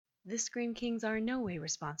The Scream Kings are in no way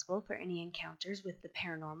responsible for any encounters with the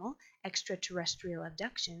paranormal, extraterrestrial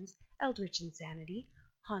abductions, eldritch insanity,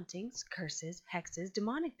 hauntings, curses, hexes,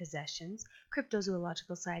 demonic possessions,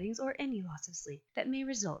 cryptozoological sightings, or any loss of sleep that may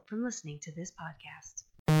result from listening to this podcast.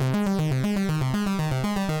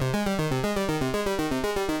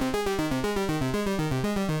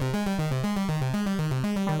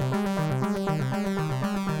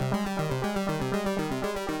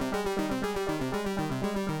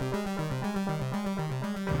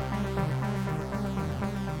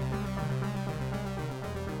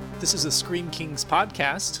 This is a Scream Kings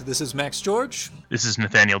podcast. This is Max George. This is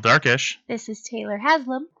Nathaniel Darkish. This is Taylor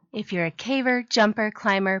Haslem. If you're a caver, jumper,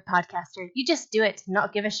 climber, podcaster, you just do it,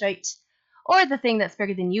 not give a shite. Or the thing that's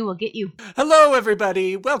bigger than you will get you. Hello,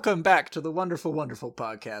 everybody. Welcome back to the wonderful, wonderful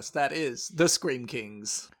podcast that is the Scream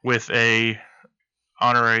Kings. With a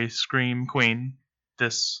honorary Scream Queen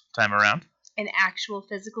this time around. An actual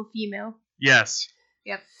physical female. Yes.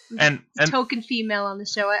 Yep. And token female on the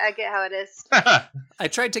show. I get how it is. I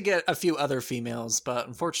tried to get a few other females, but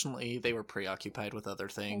unfortunately they were preoccupied with other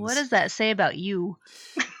things. What does that say about you?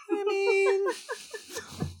 I mean...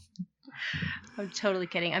 I'm totally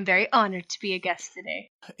kidding. I'm very honored to be a guest today.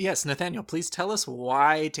 Yes, Nathaniel, please tell us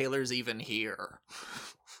why Taylor's even here.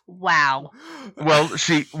 Wow. Well,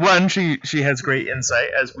 she has great insight,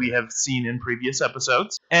 as we have seen in previous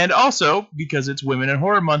episodes. And also, because it's Women in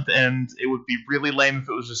Horror Month, and it would be really lame if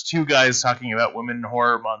it was just two guys talking about Women in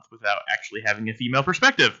Horror Month without actually having a female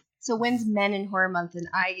perspective. So when's Men in Horror Month and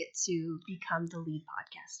I get to become the lead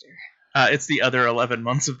podcaster? It's the other 11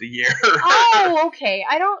 months of the year. Oh, okay.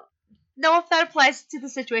 I don't know if that applies to the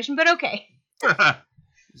situation, but okay.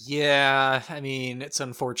 Yeah, I mean, it's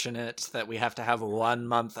unfortunate that we have to have 1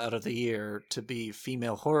 month out of the year to be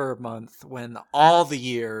Female Horror Month when all the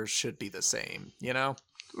year should be the same, you know?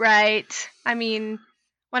 Right. I mean,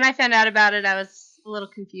 when I found out about it, I was a little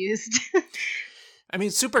confused. I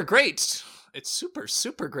mean, super great. It's super,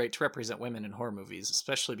 super great to represent women in horror movies,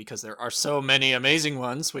 especially because there are so many amazing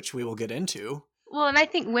ones, which we will get into. Well, and I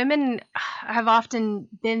think women have often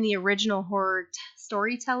been the original horror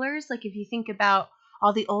storytellers. Like, if you think about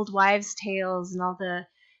all the old wives' tales and all the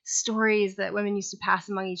stories that women used to pass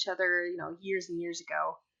among each other, years and years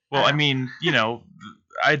ago. Well, I mean,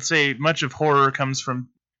 I'd say much of horror comes from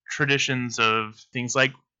traditions of things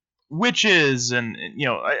like witches, and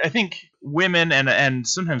I think women and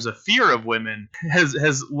sometimes a fear of women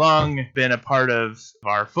has long been a part of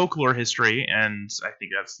our folklore history, and I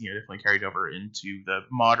think that's definitely carried over into the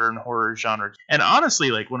modern horror genre. And honestly,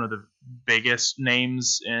 like, one of the biggest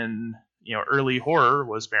names in early horror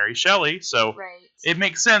was Mary Shelley, so right. It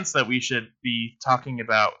makes sense that we should be talking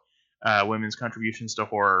about women's contributions to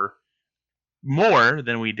horror more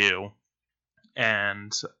than we do.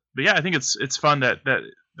 But yeah, I think it's fun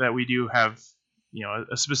that we do have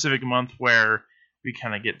a specific month where we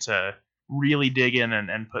kind of get to really dig in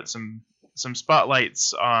and put some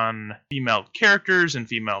spotlights on female characters and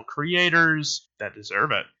female creators that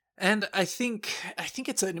deserve it. And I think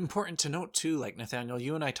it's important to note too, like, Nathaniel,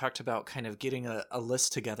 you and I talked about kind of getting a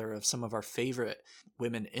list together of some of our favorite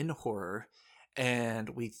women in horror. And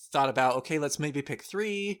we thought about, okay, let's maybe pick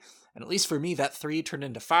 3. And at least for me, that 3 turned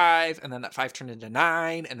into 5, and then that 5 turned into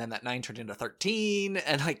 9, and then that 9 turned into 13.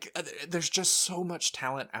 And like, there's just so much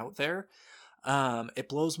talent out there. It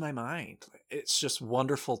blows my mind. It's just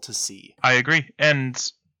wonderful to see. I agree. And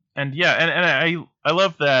yeah, and I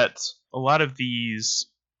love that a lot of these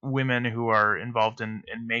women who are involved in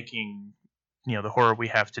making the horror we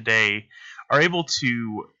have today are able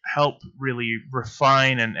to help really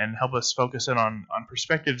refine and help us focus in on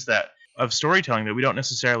perspectives of storytelling that we don't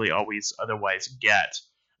necessarily always otherwise get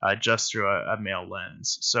just through a male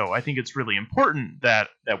lens. So I think it's really important that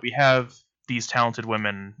we have these talented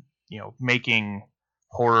women making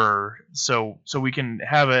horror so we can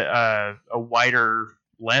have a wider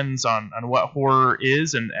lens on what horror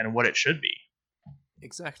is and what it should be.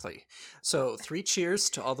 Exactly. So 3 cheers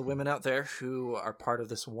to all the women out there who are part of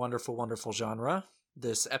this wonderful, wonderful genre.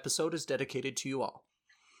 This episode is dedicated to you all.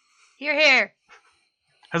 Hear, hear.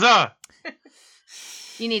 Huzzah!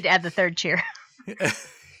 You need to add the 3rd cheer.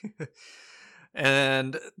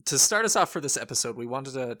 And to start us off for this episode, we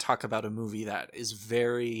wanted to talk about a movie that is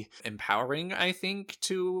very empowering, I think,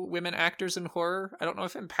 to women actors in horror. I don't know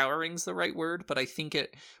if empowering is the right word, but I think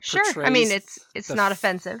it portrays... Sure. I mean, it's not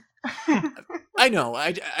offensive. I know.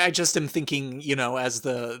 I just am thinking, as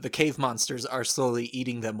the cave monsters are slowly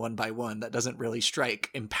eating them one by one, that doesn't really strike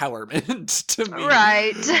empowerment to me.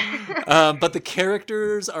 Right. But the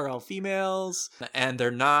characters are all females, and they're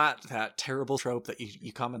not that terrible trope that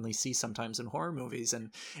you commonly see sometimes in horror movies. And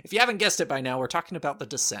if you haven't guessed it by now, we're talking about The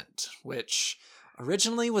Descent, which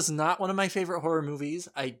originally was not one of my favorite horror movies.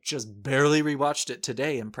 I just barely rewatched it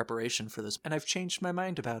today in preparation for this, and I've changed my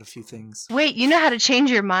mind about a few things. Wait, you know how to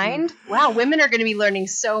change your mind? Wow, women are going to be learning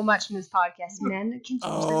so much from this podcast. Men can change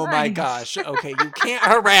their Oh minds. my gosh. Okay, you can't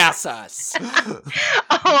harass us. Oh,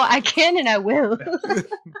 I can and I will.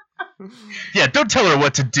 Yeah, don't tell her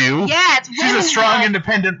what to do. Yeah, it's She's a women's strong, month.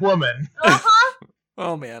 independent woman. Uh-huh.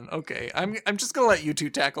 Oh man, okay. I'm just gonna let you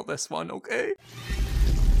two tackle this one, okay?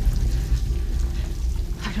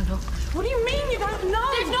 I don't know. What do you mean you don't know?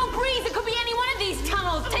 There's no breeze. It could be any one of these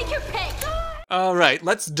tunnels. Take your pick. All right,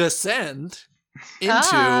 let's descend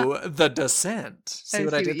into The Descent. See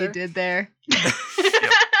what I did there? You did there.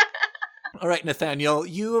 All right, Nathaniel,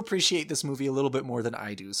 you appreciate this movie a little bit more than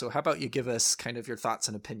I do, so how about you give us kind of your thoughts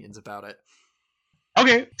and opinions about it?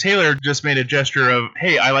 Okay, Taylor just made a gesture of,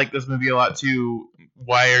 hey, I like this movie a lot too.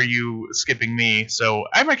 Why are you skipping me? So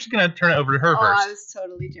I'm actually going to turn it over to her first. I was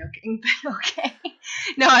totally joking, but okay.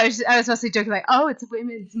 No, I was mostly joking like, oh, it's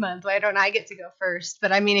Women's Month. Why don't I get to go first?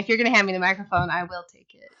 But I mean, if you're going to hand me the microphone, I will take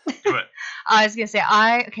it. Do it. I was going to say,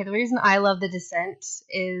 the reason I love The Descent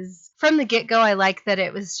is from the get-go, I like that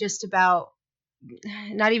it was just about,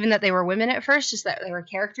 not even that they were women at first, just that they were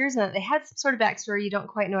characters and that they had some sort of backstory. You don't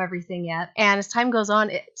quite know everything yet. And as time goes on,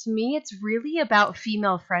 to me, it's really about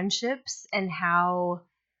female friendships and how,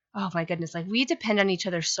 oh my goodness, like we depend on each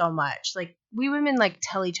other so much. Like we women like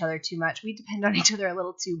tell each other too much. We depend on each other a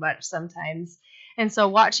little too much sometimes. And so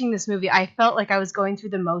watching this movie, I felt like I was going through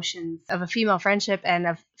the motions of a female friendship and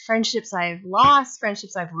of friendships I've lost,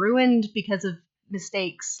 friendships I've ruined because of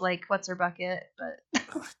mistakes, like what's her bucket, but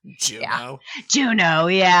Juno. Yeah. Juno,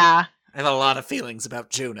 yeah. I have a lot of feelings about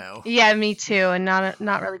Juno. Yeah, me too, and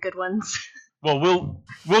not really good ones. Well,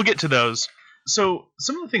 we'll get to those. So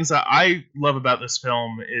some of the things that I love about this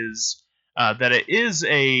film is that it is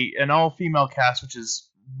an all-female cast, which is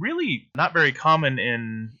really not very common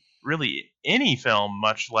in really any film,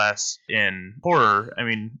 much less in horror. I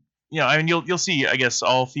mean, you'll see, I guess,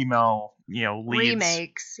 all-female, leads.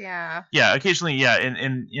 Remakes, yeah. Yeah, occasionally, yeah,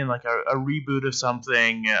 in like a reboot of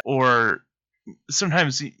something, or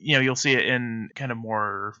sometimes, you'll see it in kind of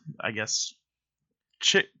more, I guess,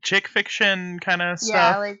 chick fiction kind of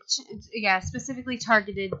stuff. Yeah, specifically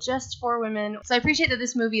targeted just for women. So I appreciate that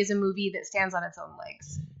this movie is a movie that stands on its own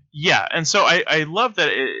legs. Yeah, and so I love that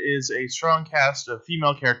it is a strong cast of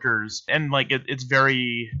female characters, and like it's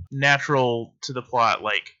very natural to the plot.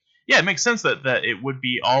 Like, yeah, it makes sense that it would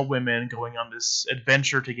be all women going on this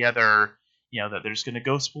adventure together. That they're just going to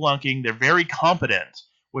go spelunking. They're very competent,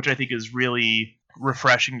 which I think is really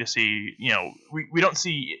refreshing to see. We don't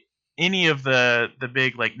see any of the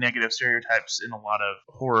big like negative stereotypes in a lot of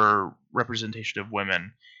horror representation of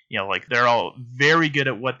women. Like they're all very good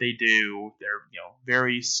at what they do. They're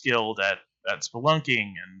very skilled at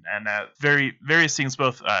spelunking and at various things,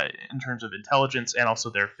 both in terms of intelligence and also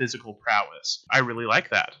their physical prowess. I really like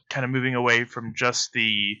that. Kind of moving away from just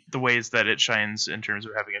the ways that it shines in terms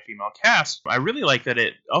of having a female cast. I really like that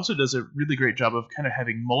it also does a really great job of kind of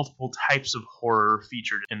having multiple types of horror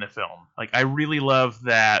featured in the film. Like I really love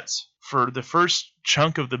that for the first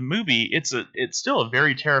chunk of the movie, it's still a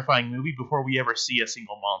very terrifying movie before we ever see a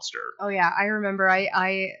single monster. Oh yeah, I remember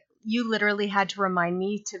you literally had to remind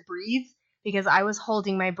me to breathe because I was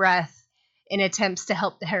holding my breath in attempts to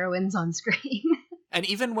help the heroines on screen. And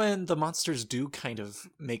even when the monsters do kind of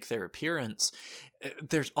make their appearance,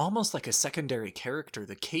 there's almost like a secondary character.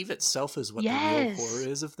 The cave itself is what the real horror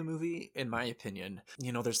is of the movie, in my opinion.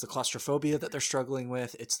 There's the claustrophobia that they're struggling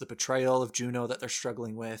with. It's the betrayal of Juno that they're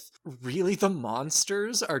struggling with. Really, the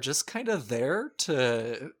monsters are just kind of there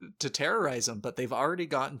to terrorize them, but they've already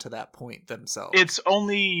gotten to that point themselves. It's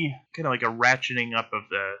only kind of like a ratcheting up of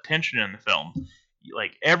the tension in the film.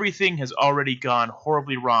 Like everything has already gone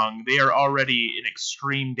horribly wrong. They are already in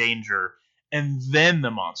extreme danger, and then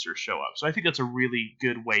the monsters show up. So I think that's a really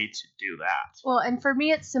good way to do that. Well, and for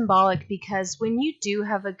me, it's symbolic because when you do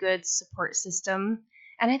have a good support system,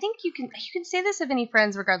 and I think you can say this of any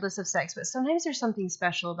friends regardless of sex, but sometimes there's something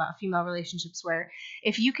special about female relationships where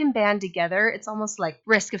if you can band together, it's almost like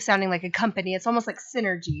risk of sounding like a company. It's almost like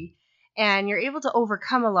synergy. And you're able to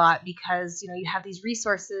overcome a lot because, you have these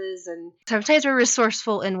resources, and sometimes we're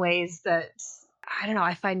resourceful in ways that, I don't know,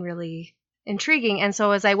 I find really intriguing. And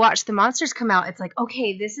so as I watch the monsters come out, it's like,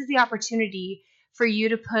 okay, this is the opportunity for you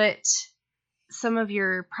to put some of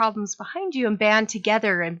your problems behind you and band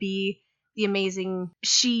together and be the amazing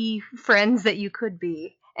she friends that you could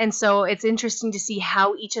be. And so it's interesting to see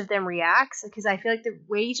how each of them reacts, because I feel like the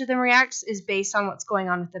way each of them reacts is based on what's going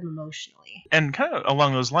on with them emotionally. And kind of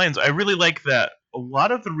along those lines, I really like that a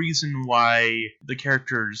lot of the reason why the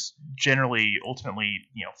characters generally ultimately,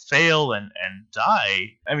 fail and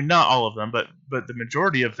die, I mean, not all of them, but the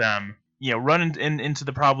majority of them, run into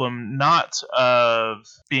the problem not of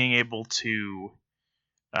being able to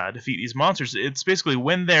defeat these monsters. It's basically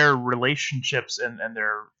when their relationships and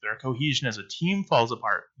their cohesion as a team falls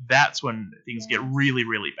apart, that's when things get really,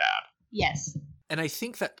 really bad. Yes. And I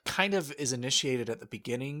think that kind of is initiated at the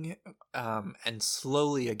beginning, and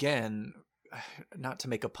slowly again, not to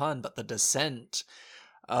make a pun, but the descent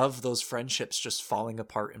of those friendships just falling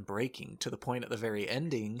apart and breaking to the point at the very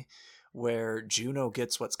ending where Juno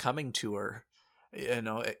gets what's coming to her.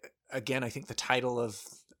 Again, I think the title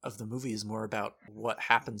of the movie is more about what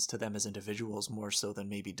happens to them as individuals more so than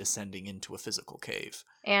maybe descending into a physical cave.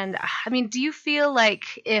 And I mean, do you feel like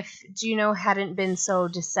if Juno hadn't been so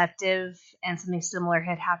deceptive and something similar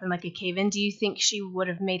had happened, like a cave-in, do you think she would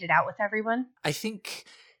have made it out with everyone? I think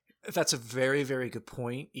that's a very, very good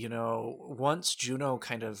point. Once Juno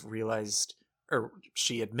kind of realized, or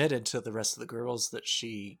she admitted to the rest of the girls that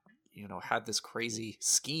she, had this crazy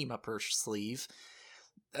scheme up her sleeve,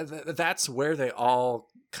 that's where they all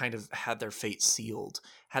kind of had their fate sealed.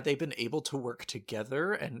 Had they been able to work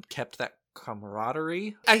together and kept that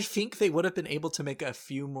camaraderie, I think they would have been able to make a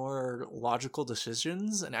few more logical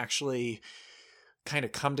decisions and actually kind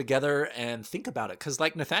of come together and think about it. Because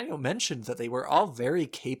like Nathaniel mentioned, that they were all very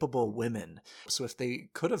capable women. So if they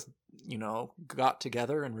could have, got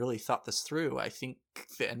together and really thought this through, I think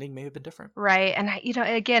the ending may have been different. Right. And,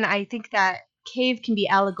 again, I think that cave can be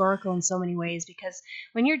allegorical in so many ways, because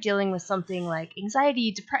when you're dealing with something like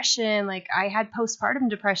anxiety, depression, like I had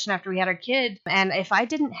postpartum depression after we had our kid, and if I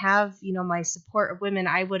didn't have my support of women,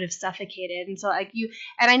 I would have suffocated. And so and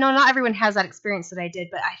I know not everyone has that experience that I did,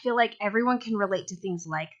 but I feel like everyone can relate to things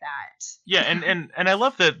like that. Yeah, and I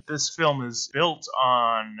love that this film is built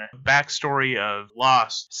on the backstory of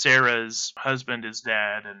loss. Sarah's husband is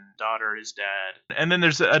dead and daughter is dead, and then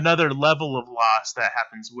there's another level of loss that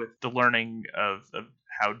happens with the learning of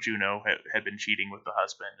how Juno had been cheating with the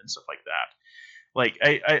husband and stuff like that. Like,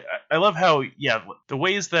 I love how, the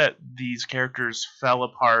ways that these characters fell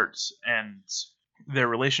apart and their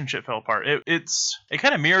relationship fell apart. It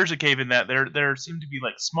kind of mirrors a cave in that there seem to be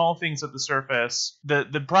like small things at the surface.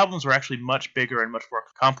 The problems were actually much bigger and much more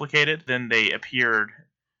complicated than they appeared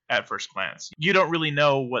at first glance. You don't really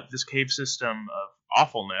know what this cave system of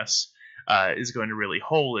awfulness is going to really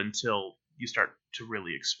hold until you start to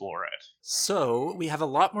really explore it. So we have a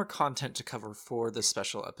lot more content to cover for this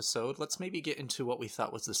special episode. Let's maybe get into what we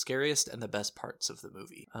thought was the scariest and the best parts of the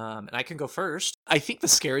movie. And I can go first. I think the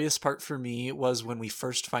scariest part for me was when we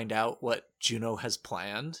first find out what Juno has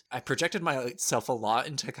planned. I projected myself a lot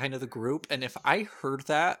into kind of the group, and if I heard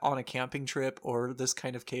that on a camping trip or this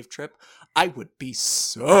kind of cave trip, I would be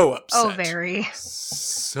so upset. Oh, very.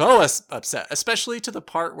 So upset, especially to the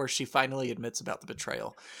part where she finally admits about the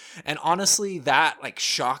betrayal. And honestly, that like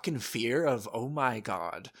shock and fear of, oh my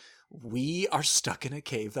God, we are stuck in a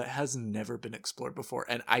cave that has never been explored before,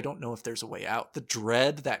 and I don't know if there's a way out. The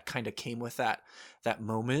dread that kind of came with that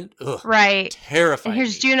moment, right, terrifying. And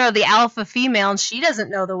here's Juno, the alpha female, and she doesn't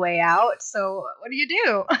know the way out. So what do you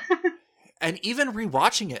do? And even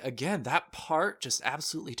rewatching it again, that part just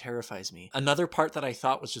absolutely terrifies me. Another part that I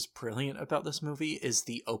thought was just brilliant about this movie is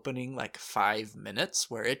the opening 5 minutes,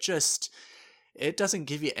 where it doesn't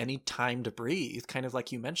give you any time to breathe. Kind of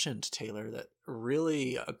like you mentioned, Taylor, that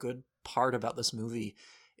really a good part about this movie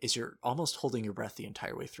is you're almost holding your breath the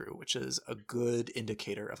entire way through, which is a good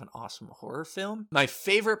indicator of an awesome horror film. My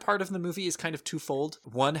favorite part of the movie is kind of twofold.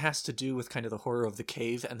 One has to do with kind of the horror of the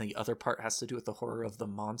cave, and the other part has to do with the horror of the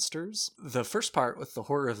monsters. The first part with the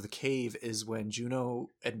horror of the cave is when Juno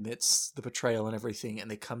admits the betrayal and everything, and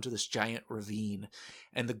they come to this giant ravine,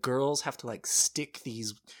 and the girls have to stick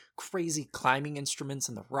these crazy climbing instruments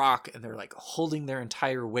in the rock, and they're holding their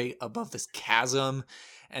entire weight above this chasm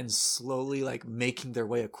and slowly making their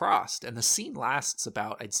way across. And the scene lasts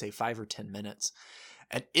about, I'd say, 5 or 10 minutes.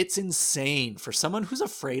 And it's insane for someone who's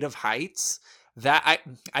afraid of heights. That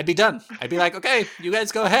I'd be done. I'd be like, okay, you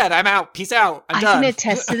guys go ahead. I'm out. Peace out. I'm done. I can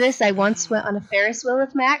attest to this. I once went on a Ferris wheel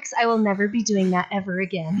with Max. I will never be doing that ever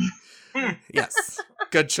again. Yes.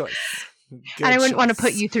 Good choice. And I wouldn't want to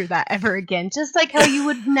put you through that ever again. Just like how you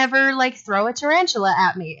would never throw a tarantula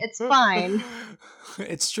at me. It's fine.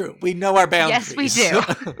 It's true. We know our boundaries. Yes,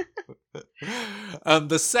 we do.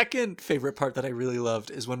 The second favorite part that I really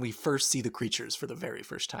loved is when we first see the creatures for the very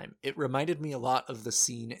first time. It reminded me a lot of the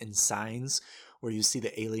scene in Signs where you see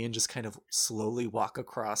the alien just kind of slowly walk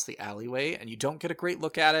across the alleyway and you don't get a great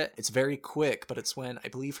look at it. It's very quick, but it's when I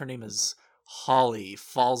believe her name is Holly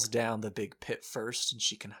falls down the big pit first and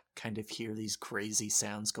she can kind of hear these crazy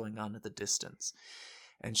sounds going on in the distance.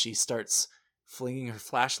 And she starts flinging her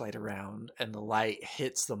flashlight around and the light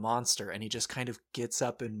hits the monster and he just kind of gets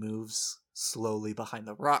up and moves slowly behind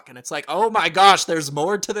the rock. And it's like, oh my gosh, there's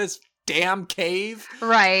more to this damn cave.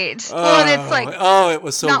 Right. Well, and it's like, it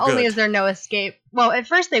was so not good. only is there no escape. Well, at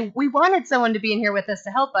first we wanted someone to be in here with us to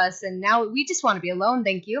help us, and now we just want to be alone.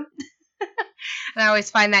 Thank you. And I always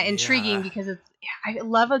find that intriguing because I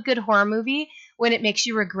love a good horror movie when it makes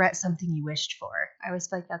you regret something you wished for. I always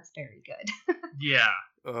feel like that's very good. Yeah.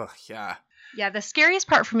 Oh, yeah. Yeah, the scariest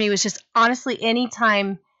part for me was just honestly any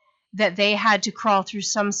time that they had to crawl through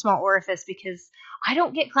some small orifice, because I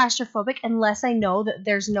don't get claustrophobic unless I know that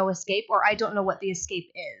there's no escape or I don't know what the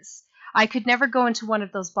escape is. I could never go into one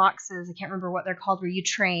of those boxes, I can't remember what they're called, where you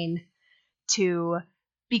train to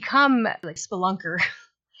become like spelunker.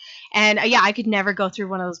 And I could never go through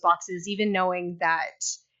one of those boxes, even knowing that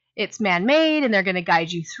it's man-made and they're going to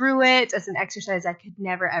guide you through it as an exercise. I could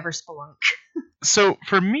never, ever spelunk. So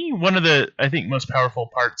for me, one of the, I think, most powerful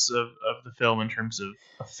parts of the film in terms of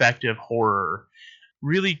effective horror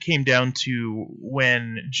really came down to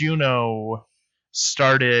when Juno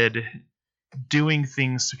started doing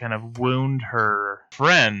things to kind of wound her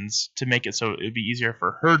friends to make it so it would be easier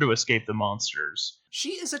for her to escape the monsters.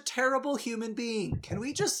 She is a terrible human being. Can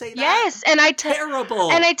we just say that? Yes, and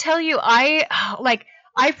terrible. And I tell you, I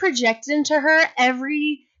project into her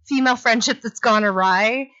every female friendship that's gone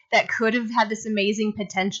awry that could have had this amazing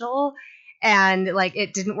potential, and like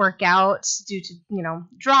it didn't work out due to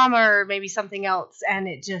drama or maybe something else, and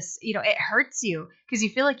it just it hurts you because you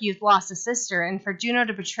feel like you've lost a sister. And for Juno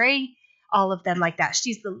to betray all of them like that,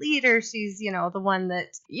 she's the leader, she's the one that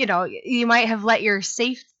you might have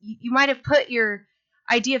you might have put your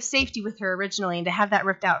idea of safety with her originally, and to have that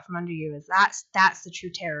ripped out from under you that's the true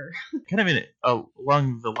terror. Kind of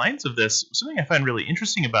along the lines of this, something I find really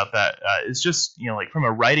interesting about that is just like from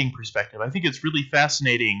a writing perspective, I think it's really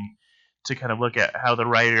fascinating to kind of look at how the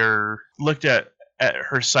writer looked at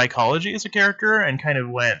her psychology as a character and kind of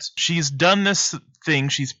went, she's done this thing,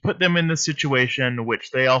 she's put them in this situation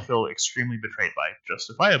which they all feel extremely betrayed by,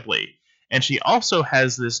 justifiably. And she also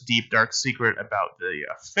has this deep, dark secret about the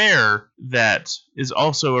affair that is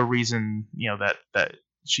also a reason, that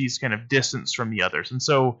she's kind of distanced from the others. And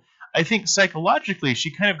so I think psychologically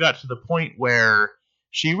she kind of got to the point where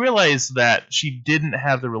she realized that she didn't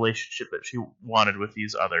have the relationship that she wanted with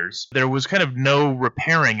these others. There was kind of no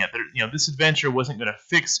repairing it. This adventure wasn't going to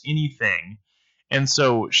fix anything. And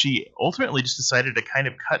so she ultimately just decided to kind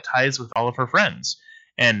of cut ties with all of her friends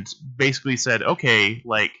and basically said, okay,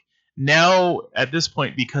 like, now at this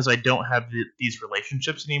point, because I don't have these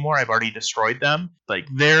relationships anymore, I've already destroyed them. Like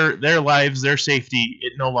their lives, their safety,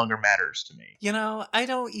 it no longer matters to me. I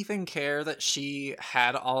don't even care that she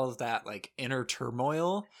had all of that like inner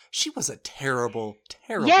turmoil. She was a terrible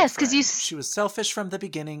yes, because she was selfish from the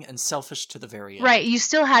beginning and selfish to the very end. Right, you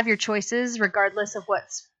still have your choices regardless of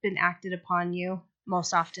what's been acted upon you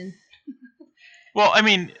most often. Well, I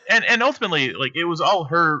mean, and ultimately, like, it was all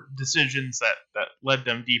her decisions that led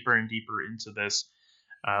them deeper and deeper into this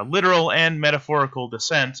literal and metaphorical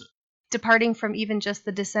descent. Departing from even just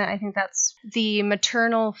the descent, I think that's the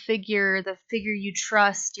maternal figure, the figure you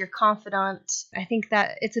trust, your confidant. I think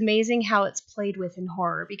that it's amazing how it's played with in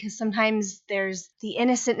horror, because sometimes there's the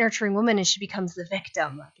innocent, nurturing woman and she becomes the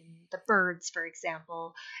victim, like in The Birds, for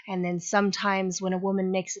example. And then sometimes when a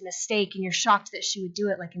woman makes a mistake and you're shocked that she would do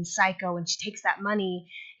it, like in Psycho, when she takes that money,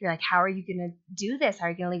 you're like, how are you going to do this? How are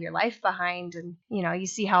you going to leave your life behind? And, you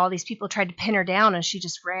see how all these people tried to pin her down and she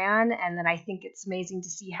just ran. And then I think it's amazing to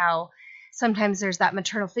see how sometimes there's that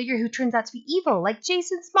maternal figure who turns out to be evil, like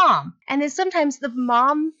Jason's mom. And then sometimes the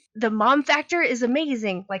mom factor is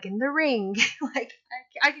amazing, like in The Ring. Like,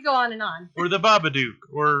 I could go on and on. Or The Babadook,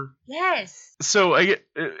 or... Yes. So,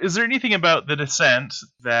 is there anything about The Descent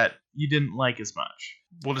that you didn't like as much?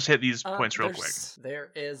 We'll just hit these points real quick.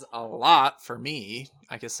 There is a lot for me.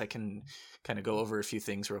 I guess I can kind of go over a few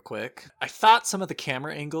things real quick. I thought some of the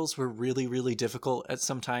camera angles were really, really difficult at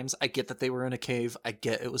some times. I get that they were in a cave. I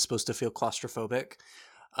get it was supposed to feel claustrophobic.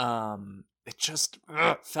 It just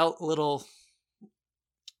felt a little...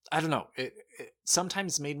 I don't know. It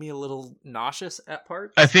sometimes made me a little nauseous at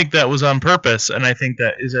parts. I think that was on purpose, and I think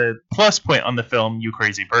that is a plus point on the film, you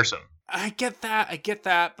crazy person. I get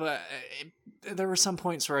that, but there were some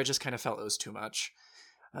points where I just kind of felt it was too much.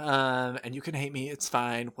 And you can hate me, it's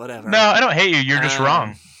fine, whatever. No, I don't hate you. You're just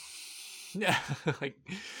wrong. Yeah, like,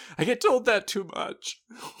 I get told that too much.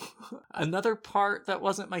 Another part that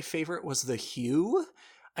wasn't my favorite was the hue.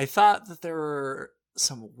 I thought that there were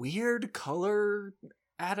some weird color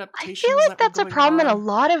adaptations. I feel like that's a going problem in a on.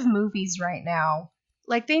 lot of movies right now.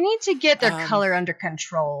 Like, they need to get their Um, color under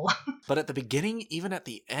control. But at the beginning, even at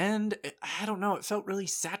the end, I don't know, it felt really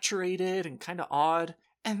saturated and kind of odd.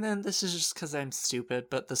 And then this is just because I'm stupid,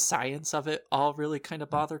 but the science of it all really kind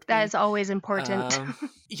of bothered me. That is always important.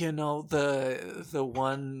 You know, the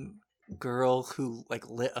one girl who like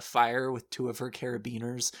lit a fire with two of her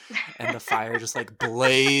carabiners, and the fire just like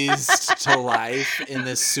blazed to life in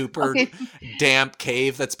this super damp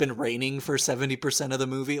cave that's been raining for 70% of the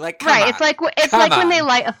movie. Like, come Right, on. it's like when they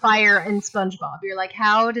light a fire in SpongeBob. You're like,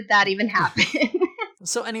 how did that even happen?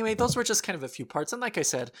 So anyway, those were just kind of a few parts. And like I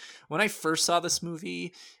said, when I first saw this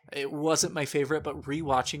movie, it wasn't my favorite, but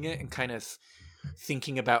rewatching it and kind of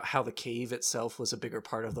thinking about how the cave itself was a bigger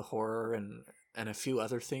part of the horror and a few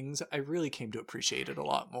other things, I really came to appreciate it a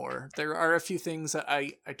lot more. There are a few things that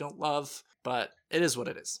I don't love, but it is what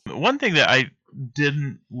it is. One thing that I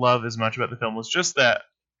didn't love as much about the film was just that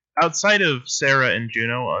outside of Sarah and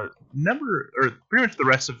Juno, pretty much the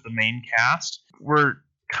rest of the main cast were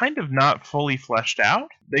kind of not fully fleshed out.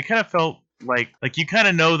 They kind of felt like you kind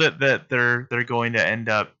of know that they're going to end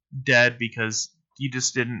up dead because you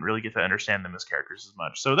just didn't really get to understand them as characters as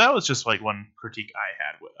much. So that was just like one critique I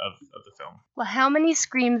had of the film. Well, how many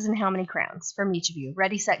screams and how many crowns from each of you?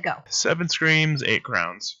 Ready, set, go. 7 screams, 8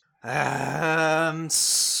 crowns.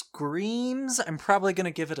 Screams, I'm probably going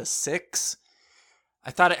to give it a 6.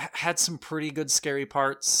 I thought it had some pretty good scary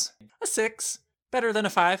parts. A 6. Better than a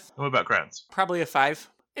 5. What about crowns? Probably a 5.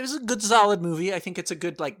 It was a good, solid movie. I think it's a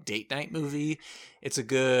good, like, date night movie. It's a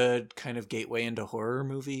good kind of gateway into horror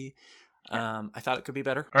movie. I thought it could be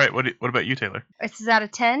better. All right, what about you, Taylor? This is out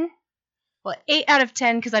of 10. Well, 8 out of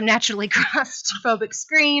 10 because I'm naturally claustrophobic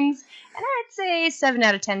screams. And I'd say 7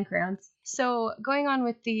 out of 10 crowns. So going on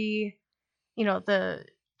with the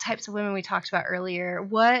types of women we talked about earlier,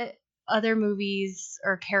 what other movies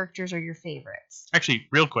or characters are your favorites? Actually,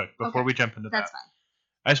 real quick, before we jump into That's that. fine.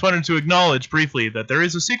 I just wanted to acknowledge briefly that there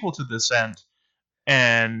is a sequel to Descent,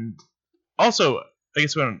 and also, I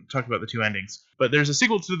guess we don't talk about the 2 endings, but there's a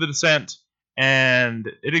sequel to The Descent, and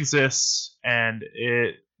it exists, and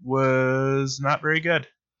it was not very good.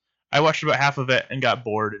 I watched about half of it and got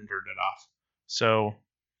bored and turned it off. So,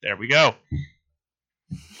 there we go.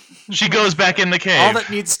 She goes back in the cave. All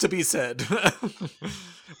that needs to be said.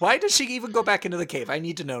 Why does she even go back into the cave? I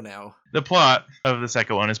need to know now. The plot of the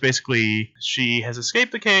second one is basically she has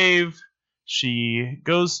escaped the cave. She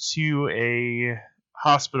goes to a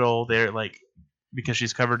hospital there, because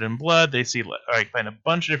she's covered in blood. They find a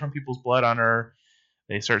bunch of different people's blood on her.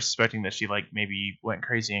 They start suspecting that she maybe went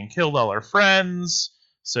crazy and killed all her friends.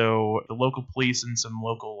 So the local police and some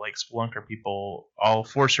local spelunker people all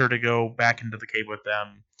force her to go back into the cave with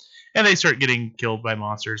them. And they start getting killed by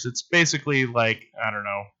monsters. It's basically I don't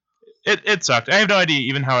know. It sucked. I have no idea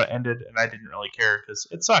even how it ended, and I didn't really care because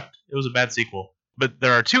it sucked. It was a bad sequel. But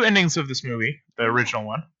there are 2 endings of this movie, the original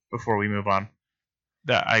one, before we move on,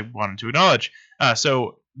 that I wanted to acknowledge.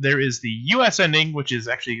 So there is the U.S. ending, which is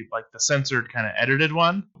actually the censored kind of edited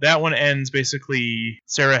one. That one ends basically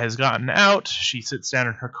Sarah has gotten out. She sits down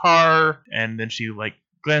in her car, and then she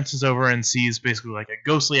glances over and sees basically a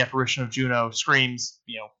ghostly apparition of Juno, screams,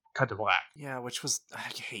 cut to black. Yeah, I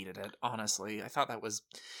hated it, honestly. I thought it was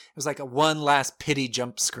like a one last pity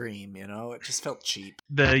jump scream, it just felt cheap.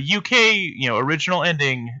 The UK, original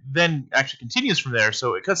ending then actually continues from there,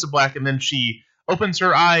 so it cuts to black, and then she opens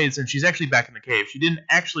her eyes, and she's actually back in the cave. She didn't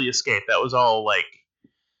actually escape. That was all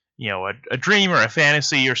a dream or a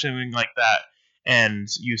fantasy or something like that. And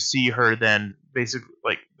you see her then basically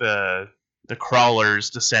the crawlers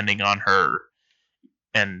descending on her,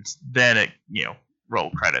 and then it roll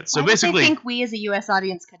credits. So Why basically, I think we as a U.S.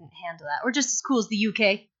 audience couldn't handle that. We're just as cool as the UK.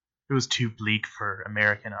 It was too bleak for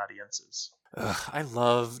American audiences. Ugh, I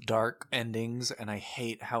love dark endings, and I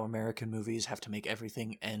hate how American movies have to make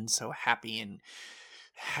everything end so happy and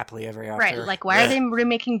happily ever after. Right, why are they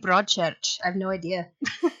remaking Broadchurch? I have no idea.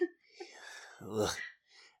 Ugh.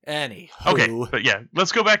 Anywho. Okay, but yeah,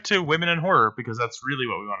 let's go back to women in horror, because that's really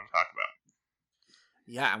what we want to talk about.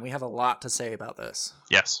 Yeah, and we have a lot to say about this.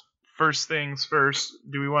 Yes. First things first,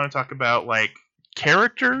 do we want to talk about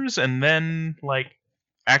characters and then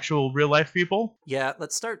actual real life people? Yeah,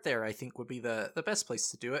 let's start there. I think would be the best place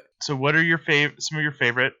to do it. So what are some of your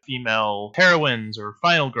favorite female heroines or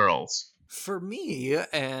final girls? For me,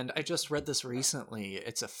 and I just read this recently,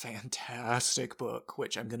 it's a fantastic book,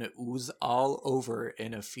 which I'm going to ooze all over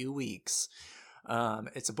in a few weeks.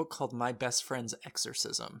 It's a book called My Best Friend's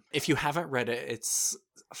Exorcism. If you haven't read it, it's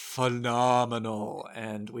phenomenal.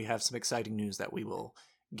 And we have some exciting news that we will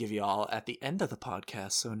give you all at the end of the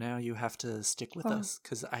podcast. So now you have to stick with us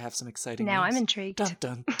because I have some exciting Now news. I'm intrigued. Dun,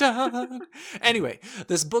 dun, dun. Anyway,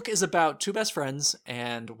 this book is about two best friends,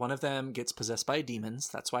 and one of them gets possessed by demons.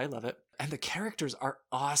 That's why I love it. And the characters are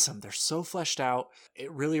awesome. They're so fleshed out. It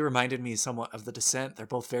really reminded me somewhat of The Descent. They're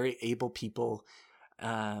both very able people.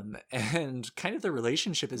 And kind of the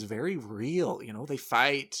relationship is very real. You know, they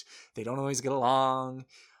fight. They don't always get along.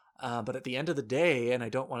 But at the end of the day, and I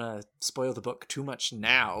don't want to spoil the book too much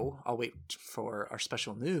now, I'll wait for our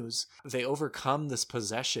special news, they overcome this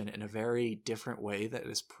possession in a very different way that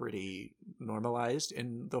is pretty normalized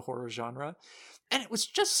in the horror genre. And it was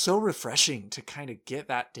just so refreshing to kind of get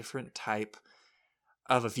that different type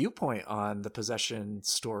of a viewpoint on the possession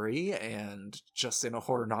story, and just in a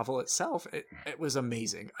horror novel itself. It was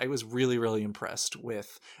amazing. I was really, really impressed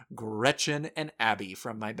with Gretchen and Abby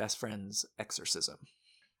from My Best Friend's Exorcism.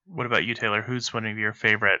 What about you, Taylor? Who's one of your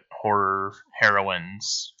favorite horror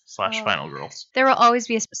heroines / final girls? There will always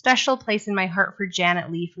be a special place in my heart for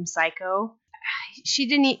Janet Leigh from Psycho. She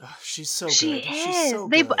didn't. She's so good. She is. She's so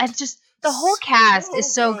good. It's just the whole cast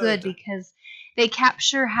is so good because they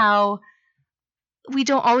capture how we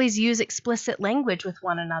don't always use explicit language with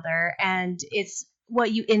one another, and it's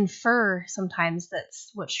what you infer sometimes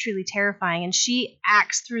that's what's truly terrifying. And she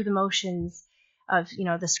acts through the motions of, you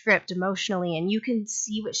know, the script emotionally, and you can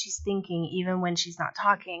see what she's thinking even when she's not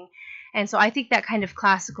talking. And so I think that kind of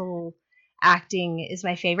classical acting is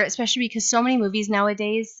my favorite, especially because so many movies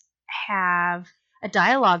nowadays have a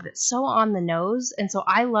dialogue that's so on the nose. And so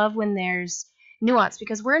I love when there's nuance,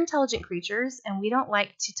 because we're intelligent creatures and we don't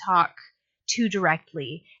like to talk too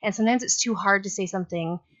directly. And sometimes it's too hard to say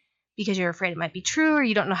something because you're afraid it might be true or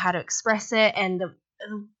you don't know how to express it. And the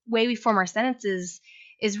way we form our sentences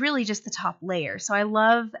is really just the top layer. So I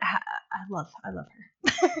love her.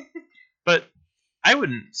 But I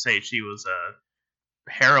wouldn't say she was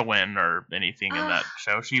a heroine or anything in that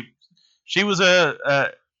show. She was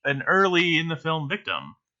an early in the film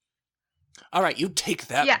victim. All right, you take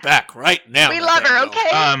that back right now. We love her,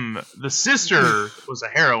 okay? The sister was a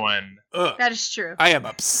heroine. Ugh. That is true. I am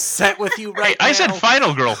upset with you right now. I said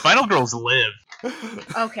final girl. Final girls live.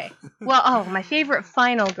 Okay. Well, my favorite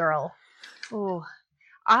final girl. Oh,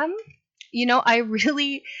 you know, I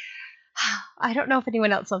don't know if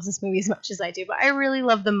anyone else loves this movie as much as I do, but I really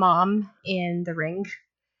love the mom in The Ring,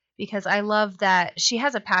 because I love that she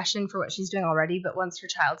has a passion for what she's doing already, but once her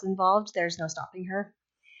child's involved, there's no stopping her.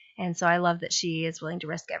 And so I love that she is willing to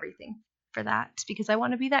risk everything for that, because I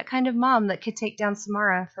want to be that kind of mom that could take down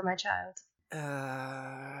Samara for my child.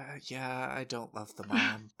 Yeah, I don't love the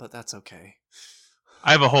mom, but that's okay.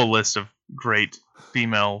 I have a whole list of great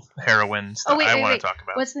female heroines that I want to talk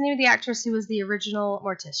about. What's the name of the actress who was the original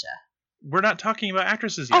Morticia? We're not talking about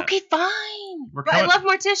actresses yet. Okay, fine. But I love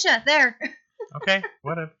Morticia. There. Okay,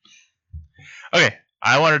 whatever. Okay,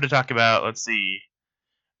 I wanted to talk about, let's see,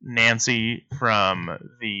 Nancy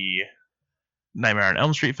from the Nightmare on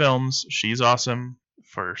Elm Street films. She's awesome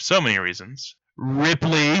for so many reasons.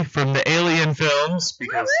 Ripley from the Alien films,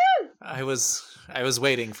 because I was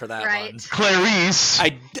waiting for that one. Clarice.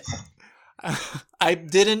 I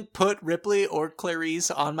didn't put Ripley or Clarice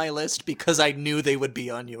on my list because I knew they would be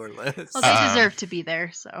on your list. Well, they deserve to be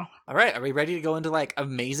there, so. All right, are we ready to go into like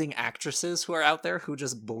amazing actresses who are out there who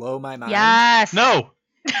just blow my mind? Yes. No.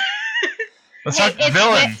 Let's talk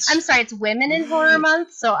villains. I'm sorry, it's Women in Horror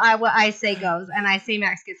Month, so what I say goes, and I say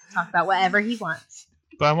Max gets to talk about whatever he wants.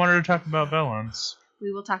 But I wanted to talk about villains.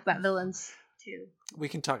 We will talk about villains too. We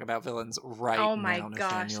can talk about villains right now, Oh my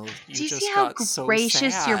gosh. Nathaniel. Do you see how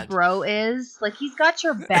gracious your bro is? Like, he's got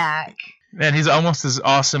your back. Man, he's almost as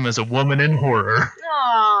awesome as a woman in horror.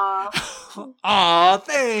 Aww. Aw,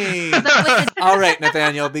 thanks. All right,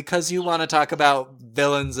 Nathaniel, because you want to talk about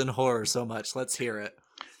villains in horror so much, let's hear it.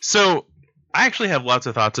 So, I actually have lots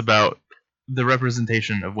of thoughts about the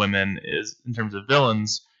representation of women in terms of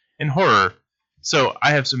villains in horror. So,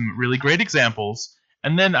 I have some really great examples.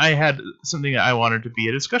 And then I had something that I wanted to be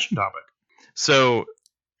a discussion topic. So,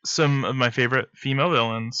 some of my favorite female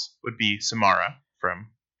villains would be Samara from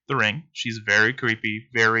The Ring. She's very creepy,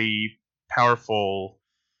 very powerful.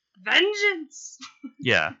 Vengeance!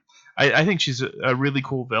 Yeah. I think she's a really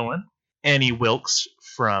cool villain. Annie Wilkes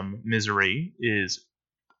from Misery is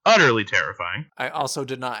utterly terrifying. I also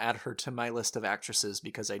did not add her to my list of actresses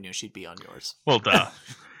because I knew she'd be on yours. Well, duh.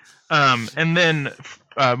 And then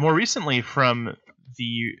more recently from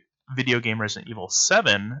the video game Resident Evil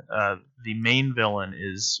 7, the main villain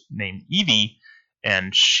is named Evie,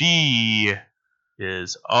 and she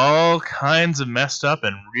is all kinds of messed up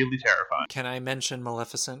and really terrifying. Can I mention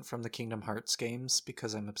Maleficent from the Kingdom Hearts games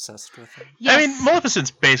because I'm obsessed with them? Yes. I mean,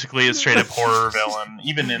 Maleficent's basically a straight up horror villain,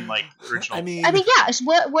 even in like original. I mean, yeah.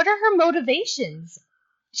 What are her motivations?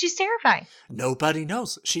 She's terrifying. nobody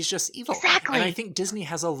knows. She's just evil. Exactly. And I think Disney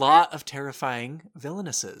has a lot of terrifying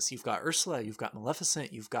villainesses. You've got Ursula, you've got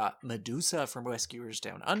Maleficent, you've got Medusa from Rescuers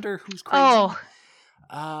Down Under, who's crazy.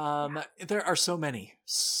 There are so many.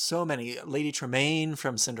 Lady Tremaine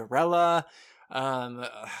from Cinderella.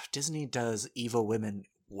 Disney does evil women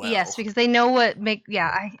well. Yes, because they know what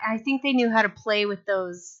I think they knew how to play with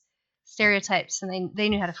those stereotypes, and they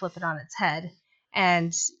knew how to flip it on its head.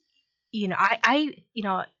 And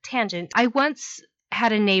tangent. I once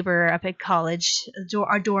had a neighbor up at college,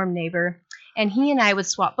 our dorm neighbor, and he and I would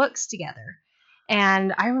swap books together.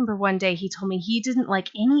 And I remember one day he told me he didn't like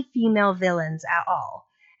any female villains at all.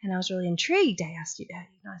 And I was really intrigued. I asked I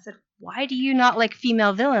said, why do you not like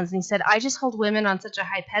female villains? And he said, I just hold women on such a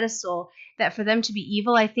high pedestal that for them to be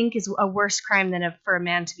evil, I think, is a worse crime than for a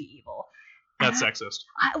man to be evil. That's sexist.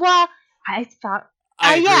 I thought,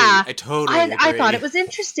 I agree. yeah, I totally agree. I thought it was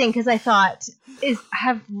interesting because I thought,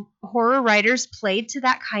 have horror writers played to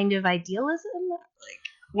that kind of idealism?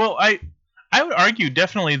 Well, I would argue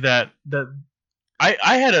definitely that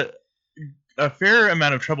I had a fair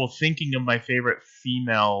amount of trouble thinking of my favorite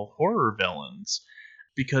female horror villains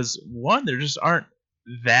because, one, there just aren't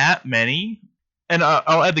that many. And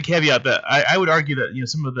I'll add the caveat that I would argue that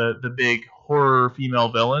some of the big horror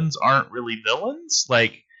female villains aren't really villains.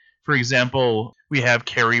 Like, for example, we have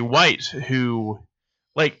Carrie White, who,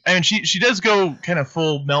 she does go kind of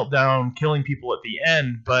full meltdown, killing people at the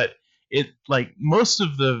end, but most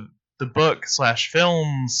of the book /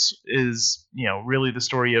 films is really the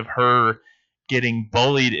story of her getting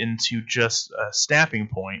bullied into just a snapping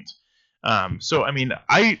point. So I mean,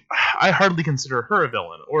 I hardly consider her a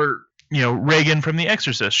villain. Or Reagan from The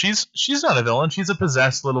Exorcist. She's not a villain. She's a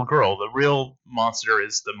possessed little girl. The real monster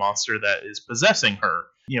is the monster that is possessing her.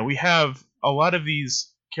 We have a lot of these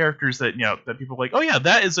characters that that people are like, oh yeah,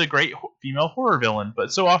 that is a great female horror villain,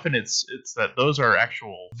 but so often it's that those are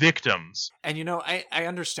actual victims. And I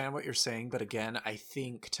understand what you're saying, but again, I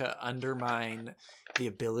think to undermine the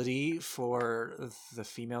ability for the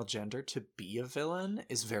female gender to be a villain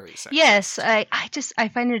is very sexist. Yes, I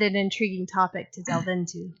find it an intriguing topic to delve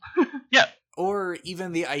into. Yeah. Or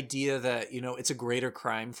even the idea that, it's a greater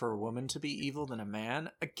crime for a woman to be evil than a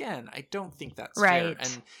man. Again, I don't think that's right. fair.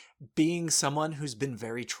 And being someone who's been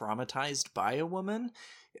very traumatized by a woman,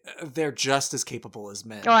 they're just as capable as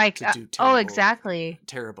men to do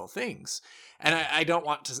terrible things. And I don't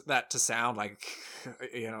want that to sound like,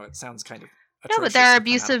 it sounds kind of atrocious. No, but there are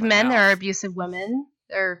abusive men, there are abusive women,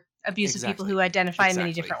 there are abusive people who identify in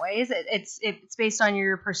many different ways. It's based on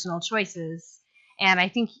your personal choices. And I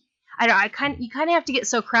think... you kind of have to get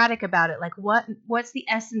Socratic about it. Like, what's the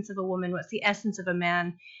essence of a woman? What's the essence of a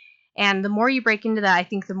man? And the more you break into that, I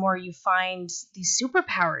think the more you find these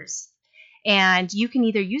superpowers. And you can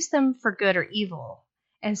either use them for good or evil.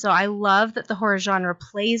 And so I love that the horror genre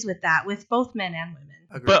plays with that, with both men and women.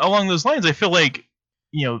 Agreed. But along those lines, I feel like,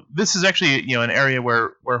 this is actually, an area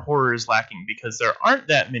where horror is lacking, because there aren't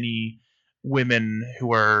that many women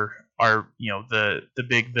who are the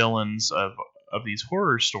big villains of these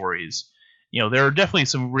horror stories. There are definitely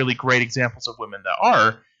some really great examples of women that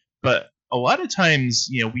are, but a lot of times,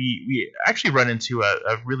 we actually run into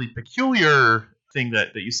a really peculiar thing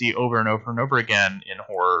that you see over and over and over again in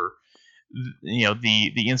horror.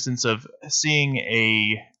 The instance of seeing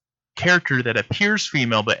a character that appears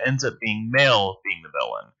female but ends up being male being the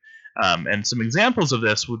villain. And some examples of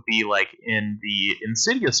this would be like in the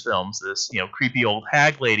Insidious films, this creepy old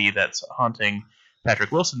hag lady that's haunting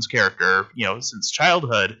Patrick Wilson's character, since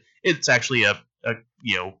childhood. It's actually a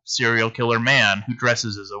serial killer man who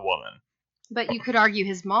dresses as a woman. But you could argue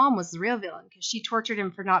his mom was the real villain, because she tortured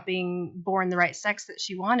him for not being born the right sex that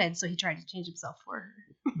she wanted, so he tried to change himself for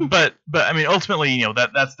her. but I mean, ultimately,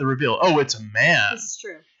 that's the reveal. Oh, it's a man. This is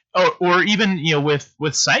true. Or even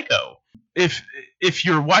with Psycho, if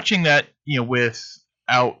you're watching that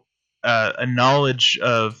without a knowledge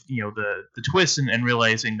of the twist and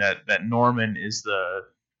realizing that Norman is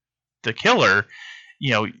the killer,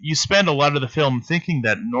 you spend a lot of the film thinking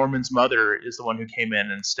that Norman's mother is the one who came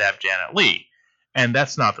in and stabbed Janet Leigh, and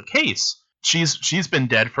that's not the case. She's been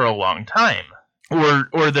dead for a long time.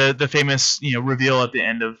 Or the famous reveal at the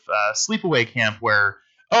end of Sleepaway Camp, where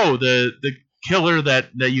the killer that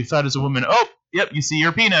you thought is a woman, oh yep, you see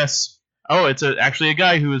your penis. Oh, it's actually a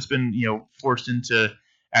guy who has been forced into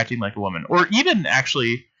acting like a woman. Or even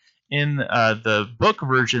actually in the book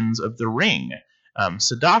versions of The Ring,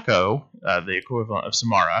 Sadako, the equivalent of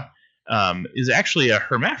Samara, is actually a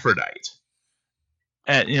hermaphrodite.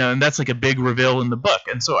 And that's like a big reveal in the book.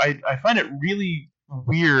 And so I find it really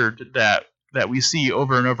weird that we see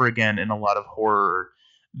over and over again in a lot of horror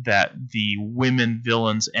that the women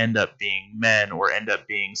villains end up being men or end up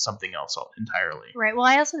being something else entirely. Right. Well,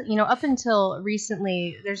 I also, up until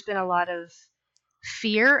recently, there's been a lot of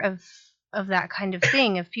fear of that kind of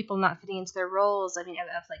thing, of people not fitting into their roles. I mean,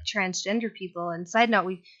 of like transgender people. And side note,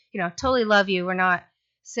 we, totally love you. We're not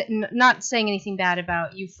saying anything bad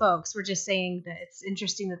about you folks. We're just saying that it's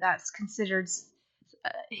interesting that that's considered,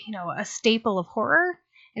 a staple of horror.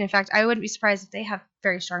 And in fact, I wouldn't be surprised if they have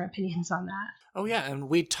very strong opinions on that. Oh yeah, and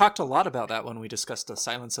we talked a lot about that when we discussed The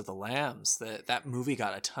Silence of the Lambs. That movie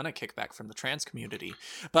got a ton of kickback from the trans community.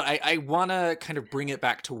 But I want to kind of bring it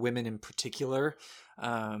back to women in particular.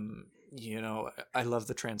 I love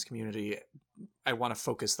the trans community. I want to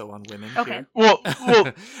focus though on women. Okay. Here. Well,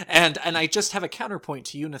 and I just have a counterpoint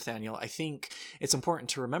to you, Nathaniel. I think it's important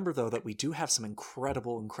to remember though that we do have some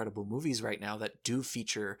incredible movies right now that do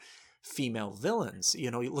feature female villains. You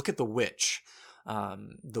look at The Witch.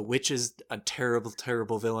 The Witch is a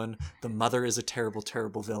terrible villain. The Mother is a terrible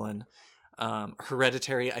villain.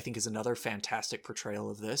 Hereditary, I think, is another fantastic portrayal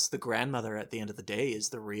of this. The grandmother, at the end of the day, is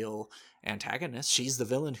the real antagonist. She's the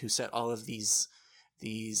villain who set all of these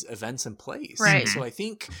events in place. Right. So I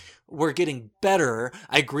think we're getting better.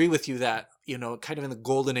 I agree with you that, kind of in the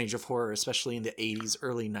golden age of horror, especially in the 80s,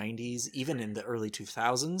 early 90s, even in the early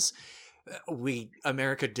 2000s,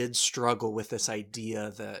 America did struggle with this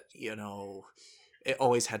idea that, it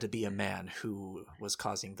always had to be a man who was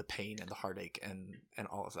causing the pain and the heartache and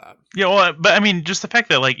all of that. Yeah, well, but I mean, just the fact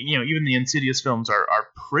that even the Insidious films are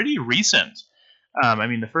pretty recent.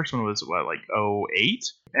 The first one was what, like 2008,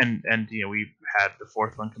 and we had the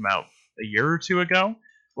fourth one come out a year or two ago.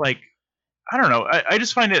 Like, I don't know. I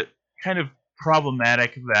just find it kind of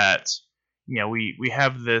problematic that we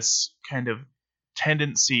have this kind of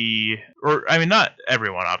tendency, or I mean, not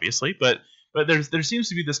everyone obviously, but there seems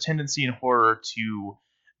to be this tendency in horror to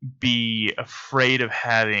be afraid of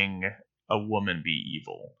having a woman be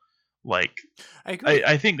evil. Like, I agree.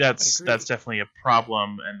 I think that's definitely a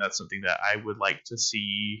problem, and that's something that I would like to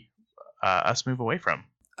see us move away from.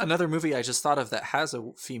 Another movie I just thought of that has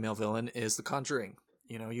a female villain is The Conjuring.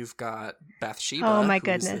 You've got Bathsheba, Oh my who's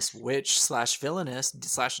goodness. this witch / villainess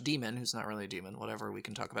 / demon, who's not really a demon, whatever, we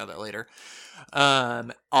can talk about that later.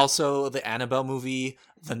 Also, the Annabelle movie,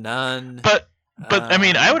 The Nun. But I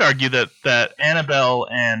mean, I would argue that Annabelle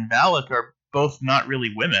and Valak are both not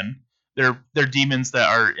really women. They're demons that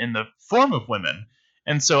are in the form of women.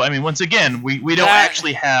 And so, I mean, once again, we don't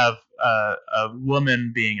actually have a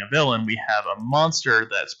woman being a villain. We have a monster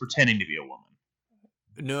that's pretending to be a woman.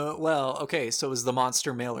 No, well, okay, so is the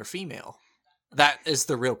monster male or female? That is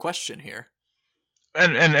the real question here.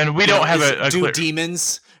 And we don't have a do clear...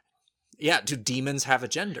 demons have a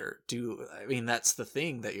gender? I mean, that's the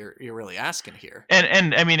thing that you're really asking here.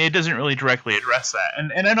 And I mean, it doesn't really directly address that.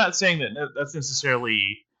 And I'm not saying that that's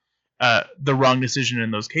necessarily the wrong decision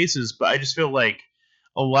in those cases, but I just feel like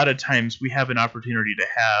a lot of times we have an opportunity to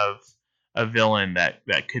have a villain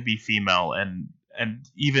that could be female, and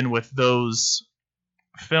even with those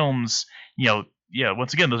films,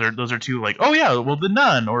 once again, those are two, like, oh yeah, well, The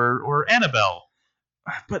Nun or Annabelle,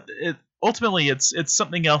 but ultimately it's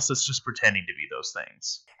something else that's just pretending to be those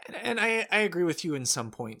things. And I agree with you in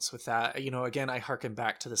some points with that. Again, I harken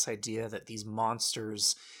back to this idea that these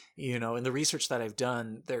monsters, in the research that I've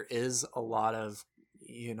done, there is a lot of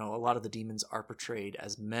the demons are portrayed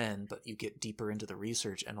as men, but you get deeper into the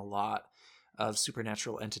research and a lot of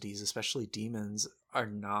supernatural entities, especially demons, are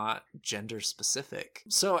not gender specific.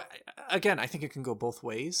 So again, I think it can go both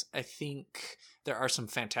ways. I think there are some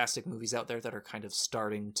fantastic movies out there that are kind of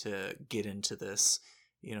starting to get into this,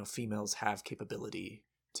 females have capability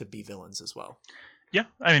to be villains as well. Yeah,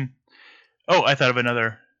 I mean, I thought of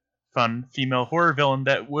another fun female horror villain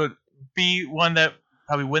that would be one that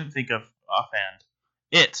probably wouldn't think of offhand.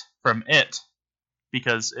 It from It,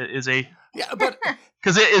 because it is a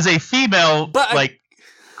female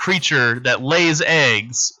creature that lays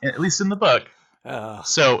eggs, at least in the book.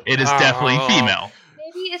 So it is definitely female.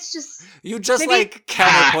 Maybe it's just you just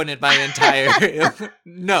counterpointed my entire.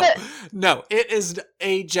 No, it is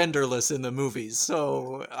a genderless in the movies.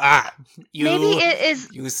 So maybe it is.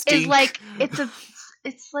 You stink. Is like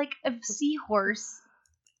it's like a seahorse,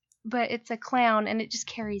 but it's a clown and it just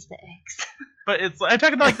carries the eggs. But I'm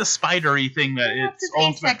talking about like the spidery thing that That's its an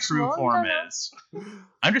ultimate true asexual, form no. is.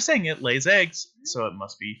 I'm just saying it lays eggs, so it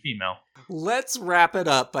must be female. Let's wrap it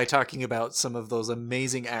up by talking about some of those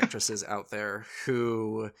amazing actresses out there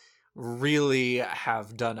who really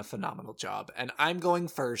have done a phenomenal job. And I'm going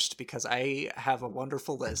first because I have a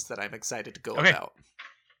wonderful list that I'm excited to go Okay. about.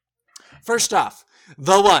 First off,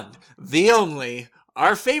 the one, the only,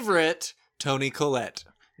 our favorite, Toni Collette.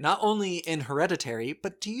 Not only in Hereditary,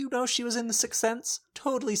 but do you know she was in The Sixth Sense?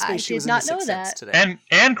 Totally I space she did was in not The Sixth know Sense that. today.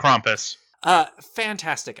 And Krampus.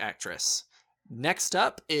 Fantastic actress. Next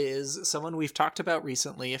up is someone we've talked about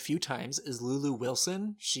recently a few times, is Lulu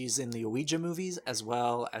Wilson. She's in the Ouija movies as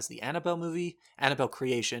well as the Annabelle movie, Annabelle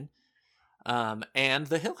Creation, and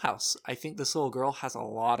The Hill House. I think this little girl has a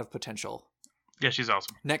lot of potential. Yeah, she's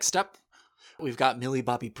awesome. Next up, we've got Millie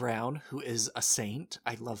Bobby Brown, who is a saint.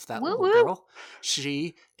 I love that Woo little woo. girl.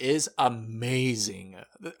 She is amazing.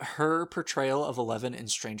 Her portrayal of Eleven in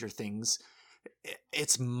Stranger Things,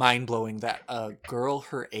 it's mind-blowing that a girl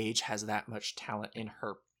her age has that much talent in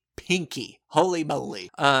her pinky. Holy moly.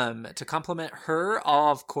 To complement her,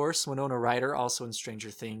 of course, Winona Ryder, also in Stranger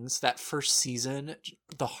Things. That first season,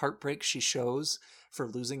 the heartbreak she shows for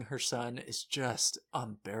losing her son is just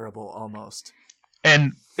unbearable almost.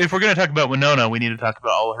 And if we're going to talk about Winona, we need to talk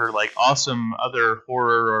about all her like awesome other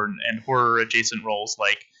horror and horror adjacent roles,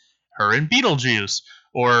 like her in Beetlejuice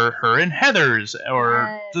or her in Heathers, or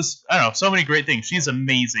Yes. just I don't know, so many great things. She's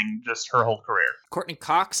amazing, just her whole career. Courtney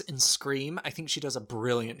Cox in Scream. I think she does a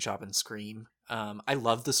brilliant job in Scream. I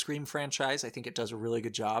love the Scream franchise. I think it does a really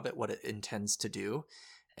good job at what it intends to do.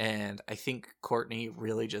 And I think Courtney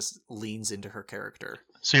really just leans into her character.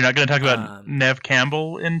 So you're not going to talk about Neve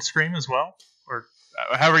Campbell in Scream as well, or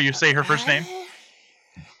however you say her first name.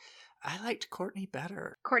 I liked Courtney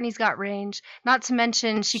better. Courtney's got range. Not to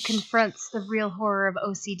mention, she confronts the real horror of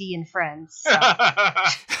OCD in Friends. So.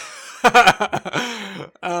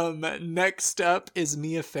 Next up is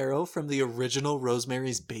Mia Farrow from the original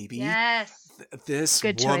Rosemary's Baby. Yes. This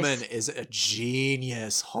Good woman choice. is a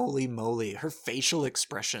genius. Holy moly. Her facial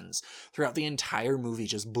expressions throughout the entire movie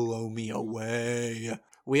just blow me away.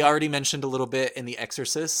 We already mentioned a little bit in The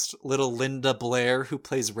Exorcist, little Linda Blair who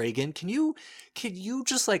plays Reagan. Can you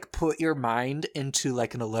just like put your mind into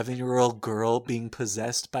like an 11-year-old girl being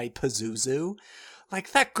possessed by Pazuzu?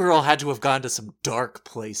 Like that girl had to have gone to some dark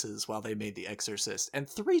places while they made The Exorcist. And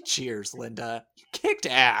 3 cheers, Linda. You kicked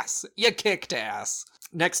ass. You kicked ass.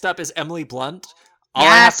 Next up is Emily Blunt. All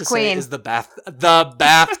I have to say queen. is the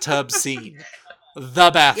bathtub scene.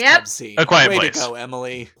 The bathtub scene. A Quiet way Place. to go,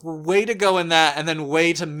 Emily. Way to go in that, and then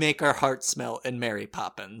way to make our hearts melt in Mary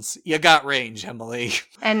Poppins. You got range, Emily.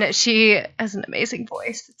 And she has an amazing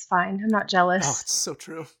voice. It's fine. I'm not jealous. Oh, it's so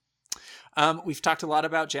true. We've talked a lot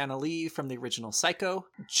about Jana Lee from the original Psycho.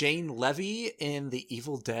 Jane Levy in The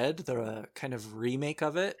Evil Dead, the kind of remake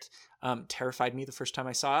of it, terrified me the first time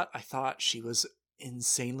I saw it. I thought she was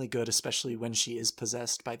insanely good, especially when she is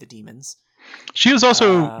possessed by the demons. She was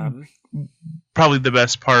also probably the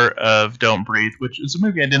best part of Don't Breathe, which is a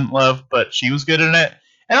movie I didn't love, but she was good in it.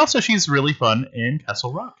 And also, she's really fun in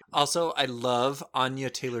Castle Rock. Also, I love Anya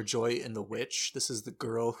Taylor-Joy in The Witch. This is the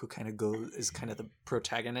girl who is kind of the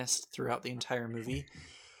protagonist throughout the entire movie.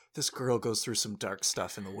 This girl goes through some dark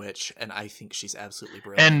stuff in The Witch, and I think she's absolutely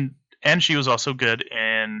brilliant. And she was also good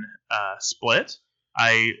in Split.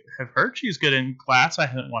 I have heard she's good in Glass. I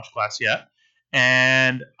haven't watched Glass yet.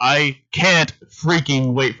 And I can't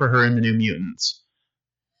freaking wait for her in the New Mutants.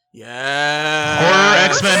 Yeah. Horror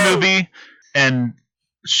X-Men movie. And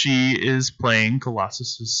she is playing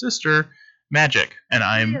Colossus' sister, Magic. And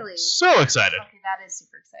I'm Really? so excited. Okay, that is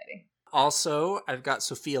super exciting. Also, I've got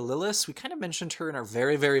Sophia Lillis. We kind of mentioned her in our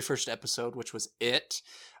very, very first episode, which was It.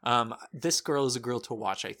 This girl is a girl to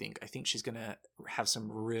watch, I think. I think she's going to have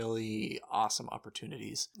some really awesome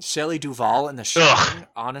opportunities. Shelley Duvall in The Shining,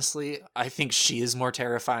 honestly, I think she is more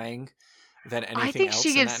terrifying than anything else. I think she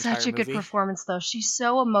in gives that such a entire good movie. performance, though. She's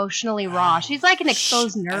so emotionally raw. She's like an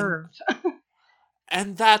exposed nerve.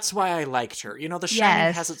 And that's why I liked her. You know, The Shining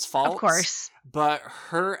Yes, has its faults. of course. But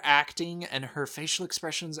her acting and her facial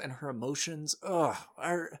expressions and her emotions, are...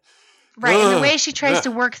 Right, and the way she tries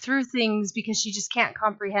to work through things because she just can't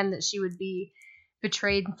comprehend that she would be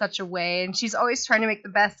betrayed in such a way. And she's always trying to make the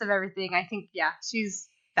best of everything. I think, yeah, she's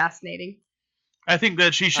fascinating. I think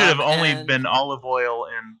that she should have only and- been Olive Oil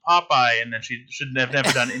in Popeye, and then she should have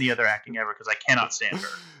never done any other acting ever, because I cannot stand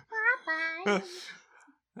her.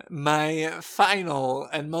 My final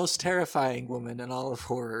and most terrifying woman in all of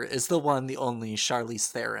horror is the one, the only Charlize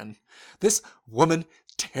Theron. This woman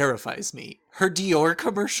terrifies me. Her Dior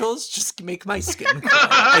commercials just make my skin crawl.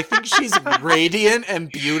 I think she's radiant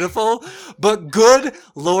and beautiful, but good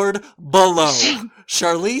Lord below.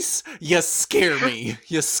 Charlize, you scare me.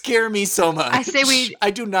 You scare me so much.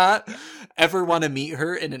 I do not ever want to meet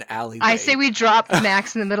her in an alleyway. I say we drop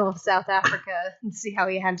Max in the middle of South Africa and see how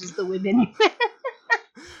he handles the women.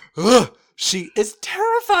 Ugh, she is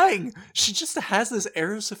terrifying. She just has this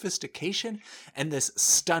air of sophistication and this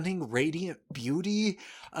stunning, radiant beauty.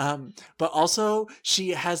 But also, she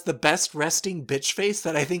has the best resting bitch face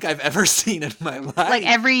that I think I've ever seen in my life. Like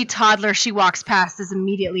every toddler she walks past is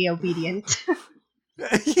immediately obedient.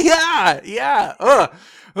 Yeah.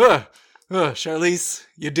 Charlize,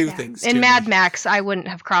 you do things. In Mad Max, I wouldn't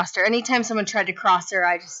have crossed her. Anytime someone tried to cross her,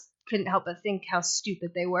 I just couldn't help but think how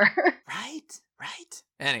stupid they were. Right.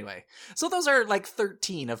 Anyway, so those are like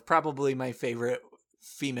 13 of probably my favorite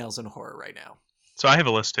females in horror right now. So I have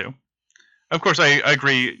a list too. Of course, I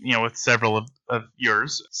agree, with several of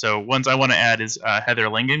yours. So ones I want to add is Heather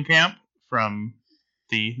Langenkamp from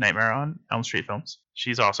the Nightmare on Elm Street films.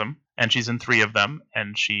 She's awesome, and she's in 3 of them,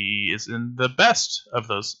 and she is in the best of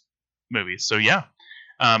those movies. So yeah.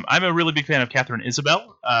 I'm a really big fan of Catherine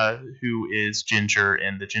Isabel, who is Ginger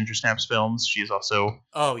in the Ginger Snaps films. She's also...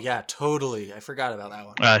 Oh, yeah, totally. I forgot about that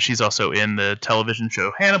one. She's also in the television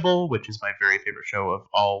show Hannibal, which is my very favorite show of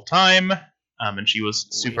all time. And she was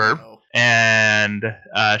superb. Wow. And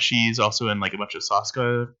she's also in like a bunch of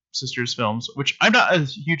Saska Sisters films, which I'm not a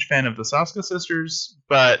huge fan of the Saska Sisters,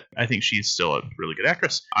 but I think she's still a really good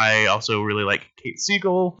actress. I also really like Kate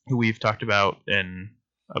Siegel, who we've talked about in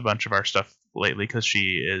a bunch of our stuff lately because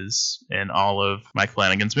she is in all of Mike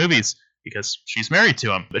Flanagan's movies because she's married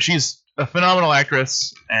to him. But she's a phenomenal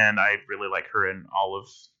actress, and I really like her in all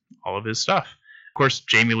of his stuff. Of course,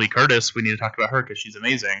 Jamie Lee Curtis, we need to talk about her because she's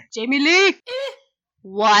amazing. Jamie Lee?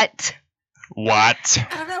 What? I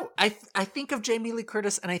don't know. I think of Jamie Lee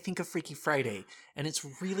Curtis and I think of Freaky Friday, and it's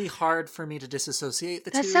really hard for me to disassociate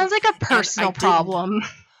the two. That sounds like a personal problem.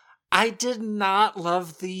 I did not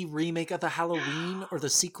love the remake of the Halloween or the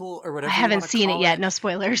sequel or whatever. I haven't seen it yet. No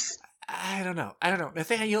spoilers. I don't know.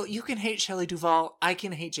 Nathaniel, you can hate Shelley Duvall. I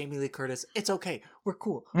can hate Jamie Lee Curtis. It's okay. We're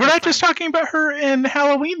cool. We're not just talking about her in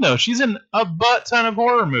Halloween, though. She's in a butt ton of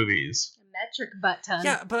horror movies. Metric butt ton.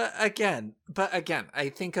 Yeah, but again, I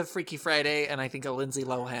think of Freaky Friday, and I think of Lindsay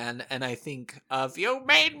Lohan, and I think of You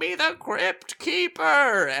Made Me the Crypt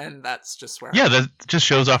Keeper, and that's just where. Yeah, that just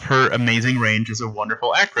shows off her amazing range as a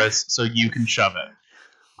wonderful actress, so you can shove it.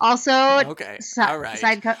 Also, okay, all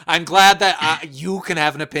right. I'm glad that you can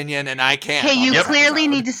have an opinion and I can't. Hey, you clearly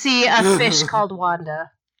need to see A Fish Called Wanda.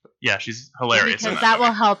 Yeah, she's hilarious. Because that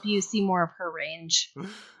will help you see more of her range.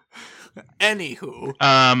 Anywho.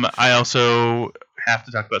 I also have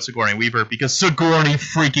to talk about Sigourney Weaver because Sigourney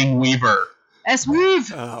freaking Weaver.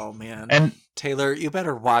 S-Weave! Oh, man. And Taylor, you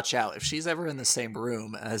better watch out. If she's ever in the same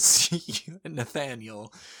room as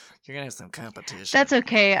Nathaniel, you're going to have some competition. That's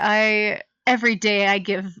okay. Every day I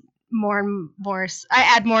give more and more...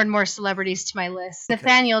 I add more and more celebrities to my list. Okay.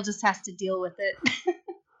 Nathaniel just has to deal with it.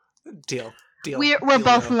 Deal. We're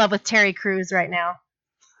both in love with Terry Crews right now.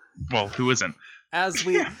 Well, who isn't? As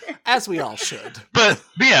we all should. But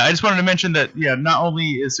yeah, I just wanted to mention that, not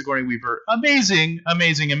only is Sigourney Weaver amazing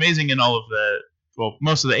in all of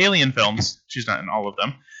most of the Alien films. She's not in all of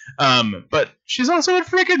them. But she's also in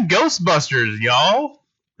freaking Ghostbusters, y'all.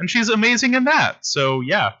 And she's amazing in that. So,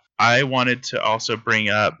 yeah. I wanted to also bring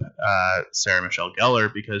up Sarah Michelle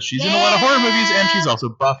Gellar because she's in a lot of horror movies and she's also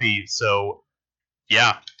Buffy. So,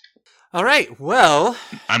 yeah. All right. Well,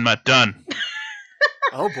 I'm not done.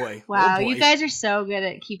 Oh boy. Wow, oh boy. You guys are so good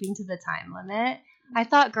at keeping to the time limit. I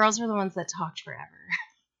thought girls were the ones that talked forever.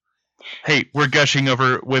 Hey, we're gushing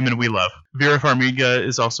over women we love. Vera Farmiga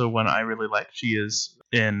is also one I really like. She is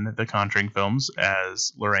in the Conjuring films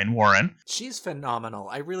as Lorraine Warren. She's phenomenal.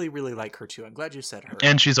 I really, really like her too. I'm glad you said her.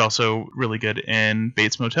 And she's also really good in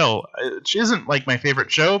Bates Motel. She isn't like my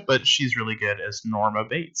favorite show, but she's really good as Norma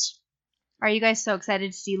Bates. Are you guys so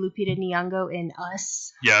excited to see Lupita Nyong'o in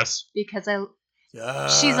Us? Yes. Because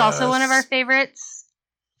she's also one of our favorites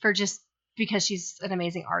because she's an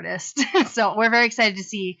amazing artist. So we're very excited to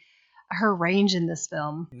see her range in this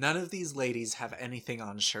film. None of these ladies have anything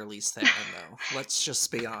on Charlize Theron, though. Let's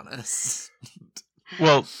just be honest.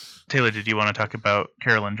 Well, Taylor, did you want to talk about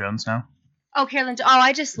Carolyn Jones now? Oh, Carolyn. Oh,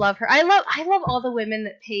 I just love her. I love all the women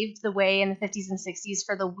that paved the way in the 50s and 60s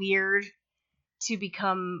for the weird to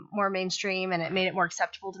become more mainstream, and it made it more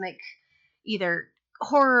acceptable to make either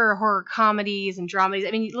horror comedies and dramedies.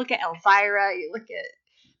 I mean, you look at Elvira, you look at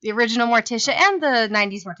the original Morticia and the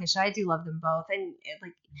 90s Morticia. I do love them both. And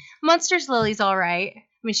like Monsters Lily's all right,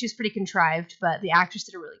 mean, she was pretty contrived, but the actress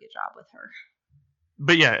did a really good job with her.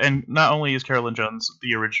 But yeah, and not only is Carolyn Jones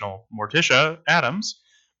the original Morticia Addams,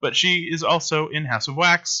 but she is also in House of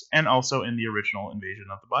Wax and also in the original Invasion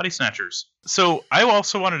of the Body Snatchers. So I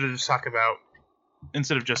also wanted to just talk about,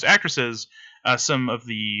 instead of just actresses, some of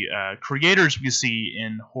the creators we see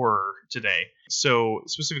in horror today. So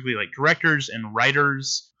specifically like directors and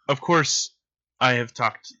writers. Of course, I have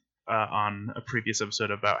talked on a previous episode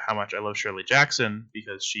about how much I love Shirley Jackson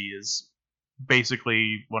because she is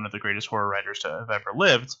basically one of the greatest horror writers to have ever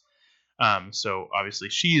lived. So obviously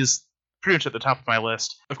she is pretty much at the top of my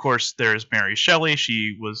list. Of course, there's Mary Shelley.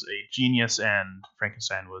 She was a genius, and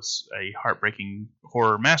Frankenstein was a heartbreaking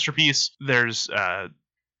horror masterpiece. There's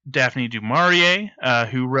Daphne du Maurier,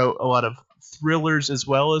 who wrote a lot of thrillers as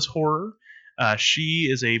well as horror. She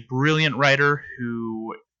is a brilliant writer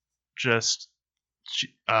who just...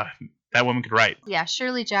 that woman could write. Yeah,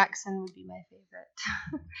 Shirley Jackson would be my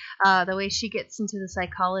favorite. The way she gets into the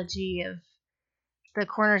psychology of the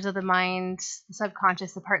corners of the mind, the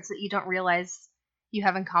subconscious, the parts that you don't realize you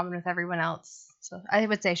have in common with everyone else. So I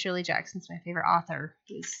would say Shirley Jackson's my favorite author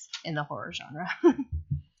who's in the horror genre.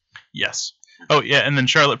 Yes. Oh, yeah, and then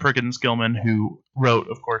Charlotte Perkins Gilman, who wrote,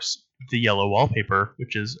 of course, The Yellow Wallpaper,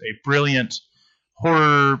 which is a brilliant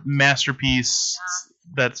horror masterpiece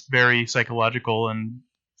that's very psychological and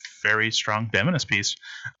very strong feminist piece.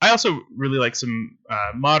 I also really like some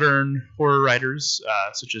modern horror writers,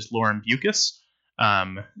 such as Lauren Bucas,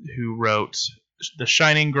 who wrote The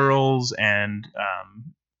Shining Girls and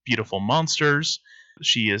Beautiful Monsters.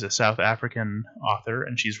 She is a South African author,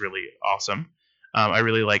 and she's really awesome. I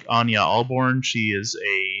really like Anya Alborn. She is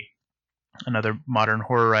another modern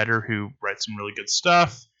horror writer who writes some really good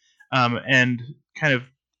stuff. And kind of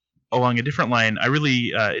along a different line, I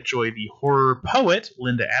really enjoy the horror poet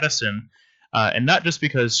Linda Addison, and not just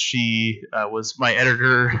because she was my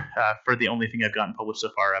editor for the only thing I've gotten published so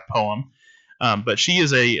far, a poem, but she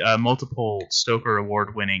is a multiple Stoker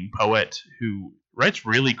Award-winning poet who writes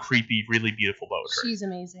really creepy, really beautiful poetry. She's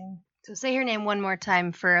amazing. So say her name one more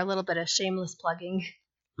time for a little bit of shameless plugging.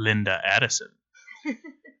 Linda Addison.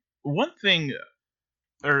 One thing,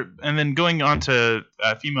 and then going on to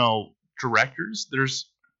female directors,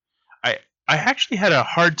 I actually had a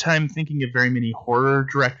hard time thinking of very many horror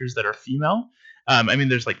directors that are female. I mean,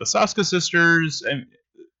 there's like the Saska sisters,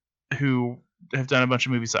 who have done a bunch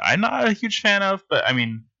of movies that I'm not a huge fan of, but I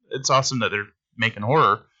mean, it's awesome that they're making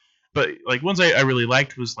horror. But like ones I really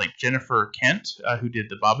liked was like Jennifer Kent, who did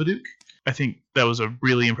The Babadook. I think that was a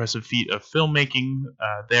really impressive feat of filmmaking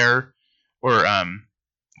there. Or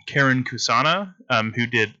Karen Kusama, who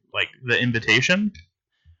did like The Invitation.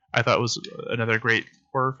 I thought was another great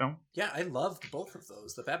horror film. Yeah, I loved both of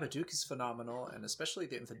those. The Babadook is phenomenal, and especially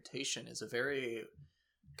The Invitation is a very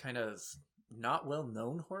kind of not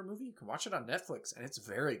well-known horror movie. You can watch it on Netflix, and it's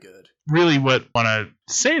very good. Really, what I want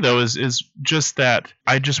to say though is just that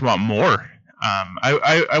I just want more.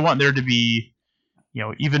 I want there to be,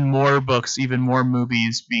 even more books, even more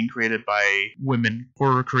movies being created by women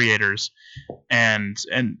horror creators, and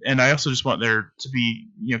I also just want there to be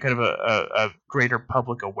kind of a greater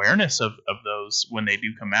public awareness of those when they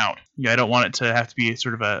do come out. I don't want it to have to be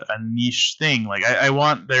sort of a niche thing. Like I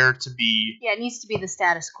want there to be it needs to be the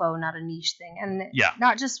status quo, not a niche thing, and yeah,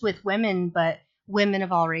 not just with women, but women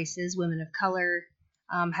of all races, women of color.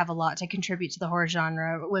 Have a lot to contribute to the horror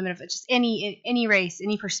genre. Women of just any race,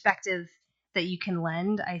 any perspective that you can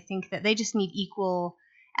lend. I think that they just need equal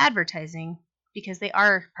advertising because they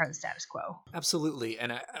are part of the status quo. Absolutely,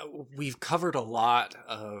 and we've covered a lot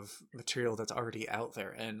of material that's already out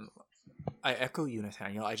there, and I echo you,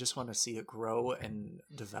 Nathaniel. I just want to see it grow and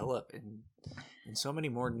develop in so many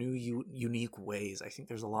more new, unique ways. I think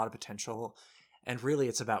there's a lot of potential, and really,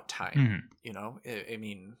 it's about time. I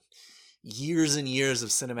mean, years and years of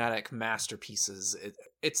cinematic masterpieces.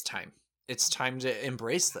 It's time. It's time to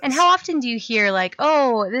embrace this. And how often do you hear like,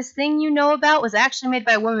 oh, this thing you know about was actually made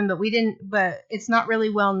by a woman, but it's not really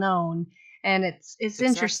well known, and it's exactly.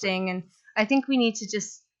 Interesting. And I think we need to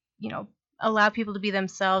just, allow people to be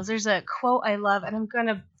themselves. There's a quote I love, and I'm going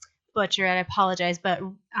to butcher it, I apologize, but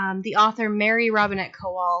the author Mary Robinette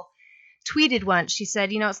Kowal tweeted once, she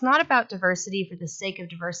said, it's not about diversity for the sake of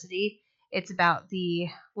diversity. It's about the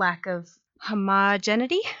lack of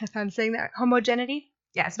homogeneity, if I'm saying that. Homogeneity?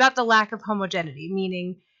 Yeah, it's about the lack of homogeneity,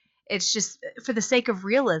 meaning it's just for the sake of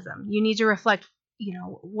realism. You need to reflect,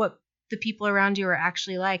 what the people around you are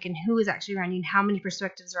actually like and who is actually around you and how many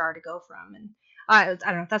perspectives there are to go from. And I don't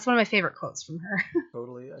know, that's one of my favorite quotes from her.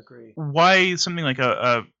 Totally agree. Why something like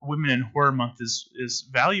a Women in Horror Month is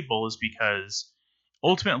valuable is because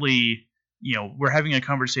ultimately, we're having a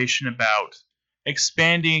conversation about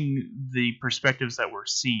expanding the perspectives that we're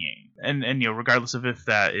seeing, and regardless of if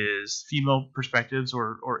that is female perspectives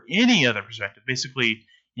or any other perspective. Basically,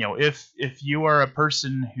 if you are a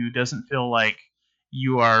person who doesn't feel like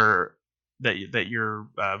you are that your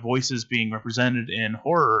voice is being represented in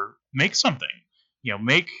horror, make something.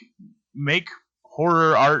 Make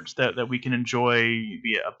horror art that we can enjoy,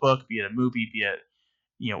 be it a book, be it a movie, be it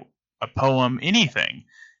a poem, anything.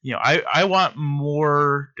 I want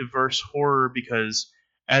more diverse horror, because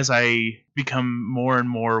as I become more and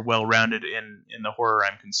more well-rounded in the horror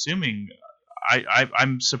I'm consuming,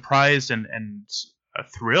 I'm surprised and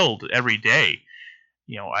thrilled every day.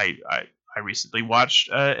 I recently watched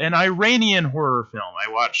an Iranian horror film.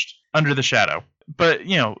 I watched Under the Shadow, but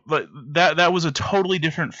that was a totally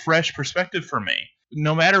different, fresh perspective for me.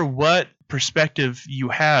 No matter what perspective you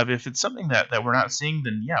have, if it's something that we're not seeing,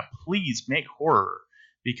 then yeah, please make horror,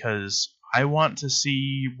 because I want to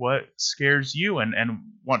see what scares you, and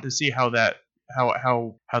want to see how that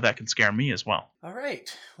can scare me as well. All right.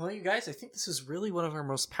 Well, you guys, I think this is really one of our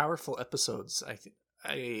most powerful episodes. I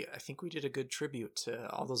think we did a good tribute to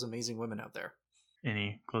all those amazing women out there.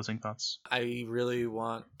 Any closing thoughts? I really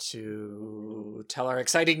want to tell our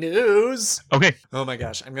exciting news. Okay. Oh my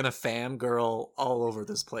gosh, I'm going to fangirl all over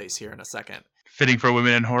this place here in a second. Fitting for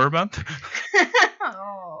Women in Horror Month?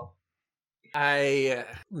 Oh. I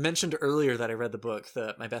mentioned earlier that I read the book,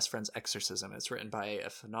 My Best Friend's Exorcism. It's written by a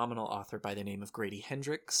phenomenal author by the name of Grady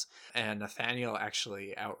Hendrix, and Nathaniel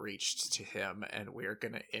actually outreached to him, and we're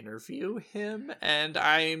going to interview him, and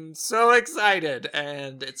I'm so excited,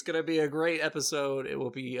 and it's going to be a great episode. It will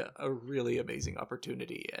be a really amazing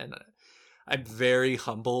opportunity, and I'm very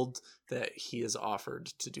humbled that he has offered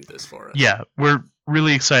to do this for us. Yeah, we're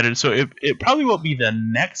really excited. So it probably won't be the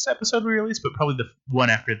next episode we release, but probably the one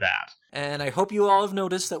after that. And I hope you all have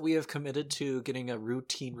noticed that we have committed to getting a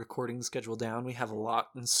routine recording schedule down. We have a lot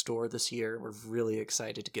in store this year. We're really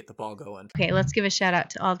excited to get the ball going. Okay, let's give a shout out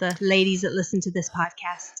to all the ladies that listen to this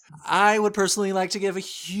podcast. I would personally like to give a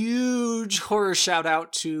huge horror shout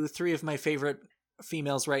out to 3 of my favorite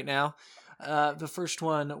females right now. The first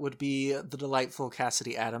one would be the delightful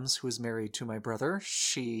Cassidy Adams, who is married to my brother.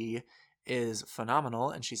 She is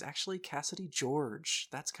phenomenal, and she's actually Cassidy George.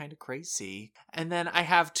 That's kind of crazy. And then I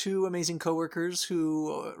have 2 amazing coworkers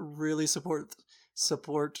who really support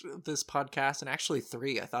this podcast, and actually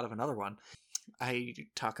 3. I thought of another one. I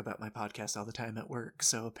talk about my podcast all the time at work,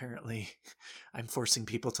 so apparently I'm forcing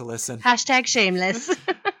people to listen. Hashtag shameless.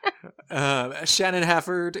 Shannon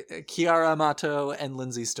Hafford, Kiara Amato, and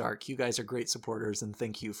Lindsay Stark. You guys are great supporters, and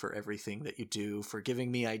thank you for everything that you do, for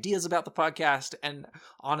giving me ideas about the podcast, and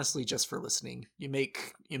honestly, just for listening. You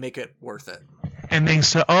make it worth it. And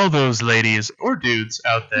thanks to all those ladies or dudes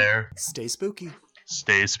out there. Stay spooky.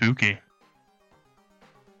 Stay spooky.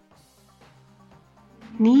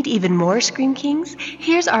 Need even more Scream Kings?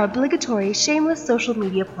 Here's our obligatory shameless social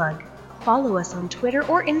media plug. Follow us on Twitter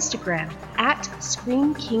or Instagram at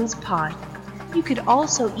Scream Kings Pod. You could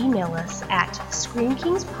also email us at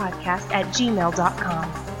screamkingspodcast@gmail.com.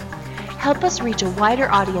 Help us reach a wider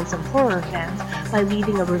audience of horror fans by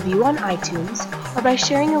leaving a review on iTunes or by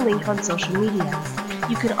sharing a link on social media.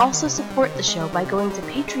 You can also support the show by going to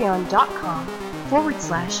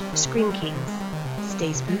patreon.com/Scream Kings.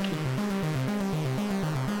 Stay spooky.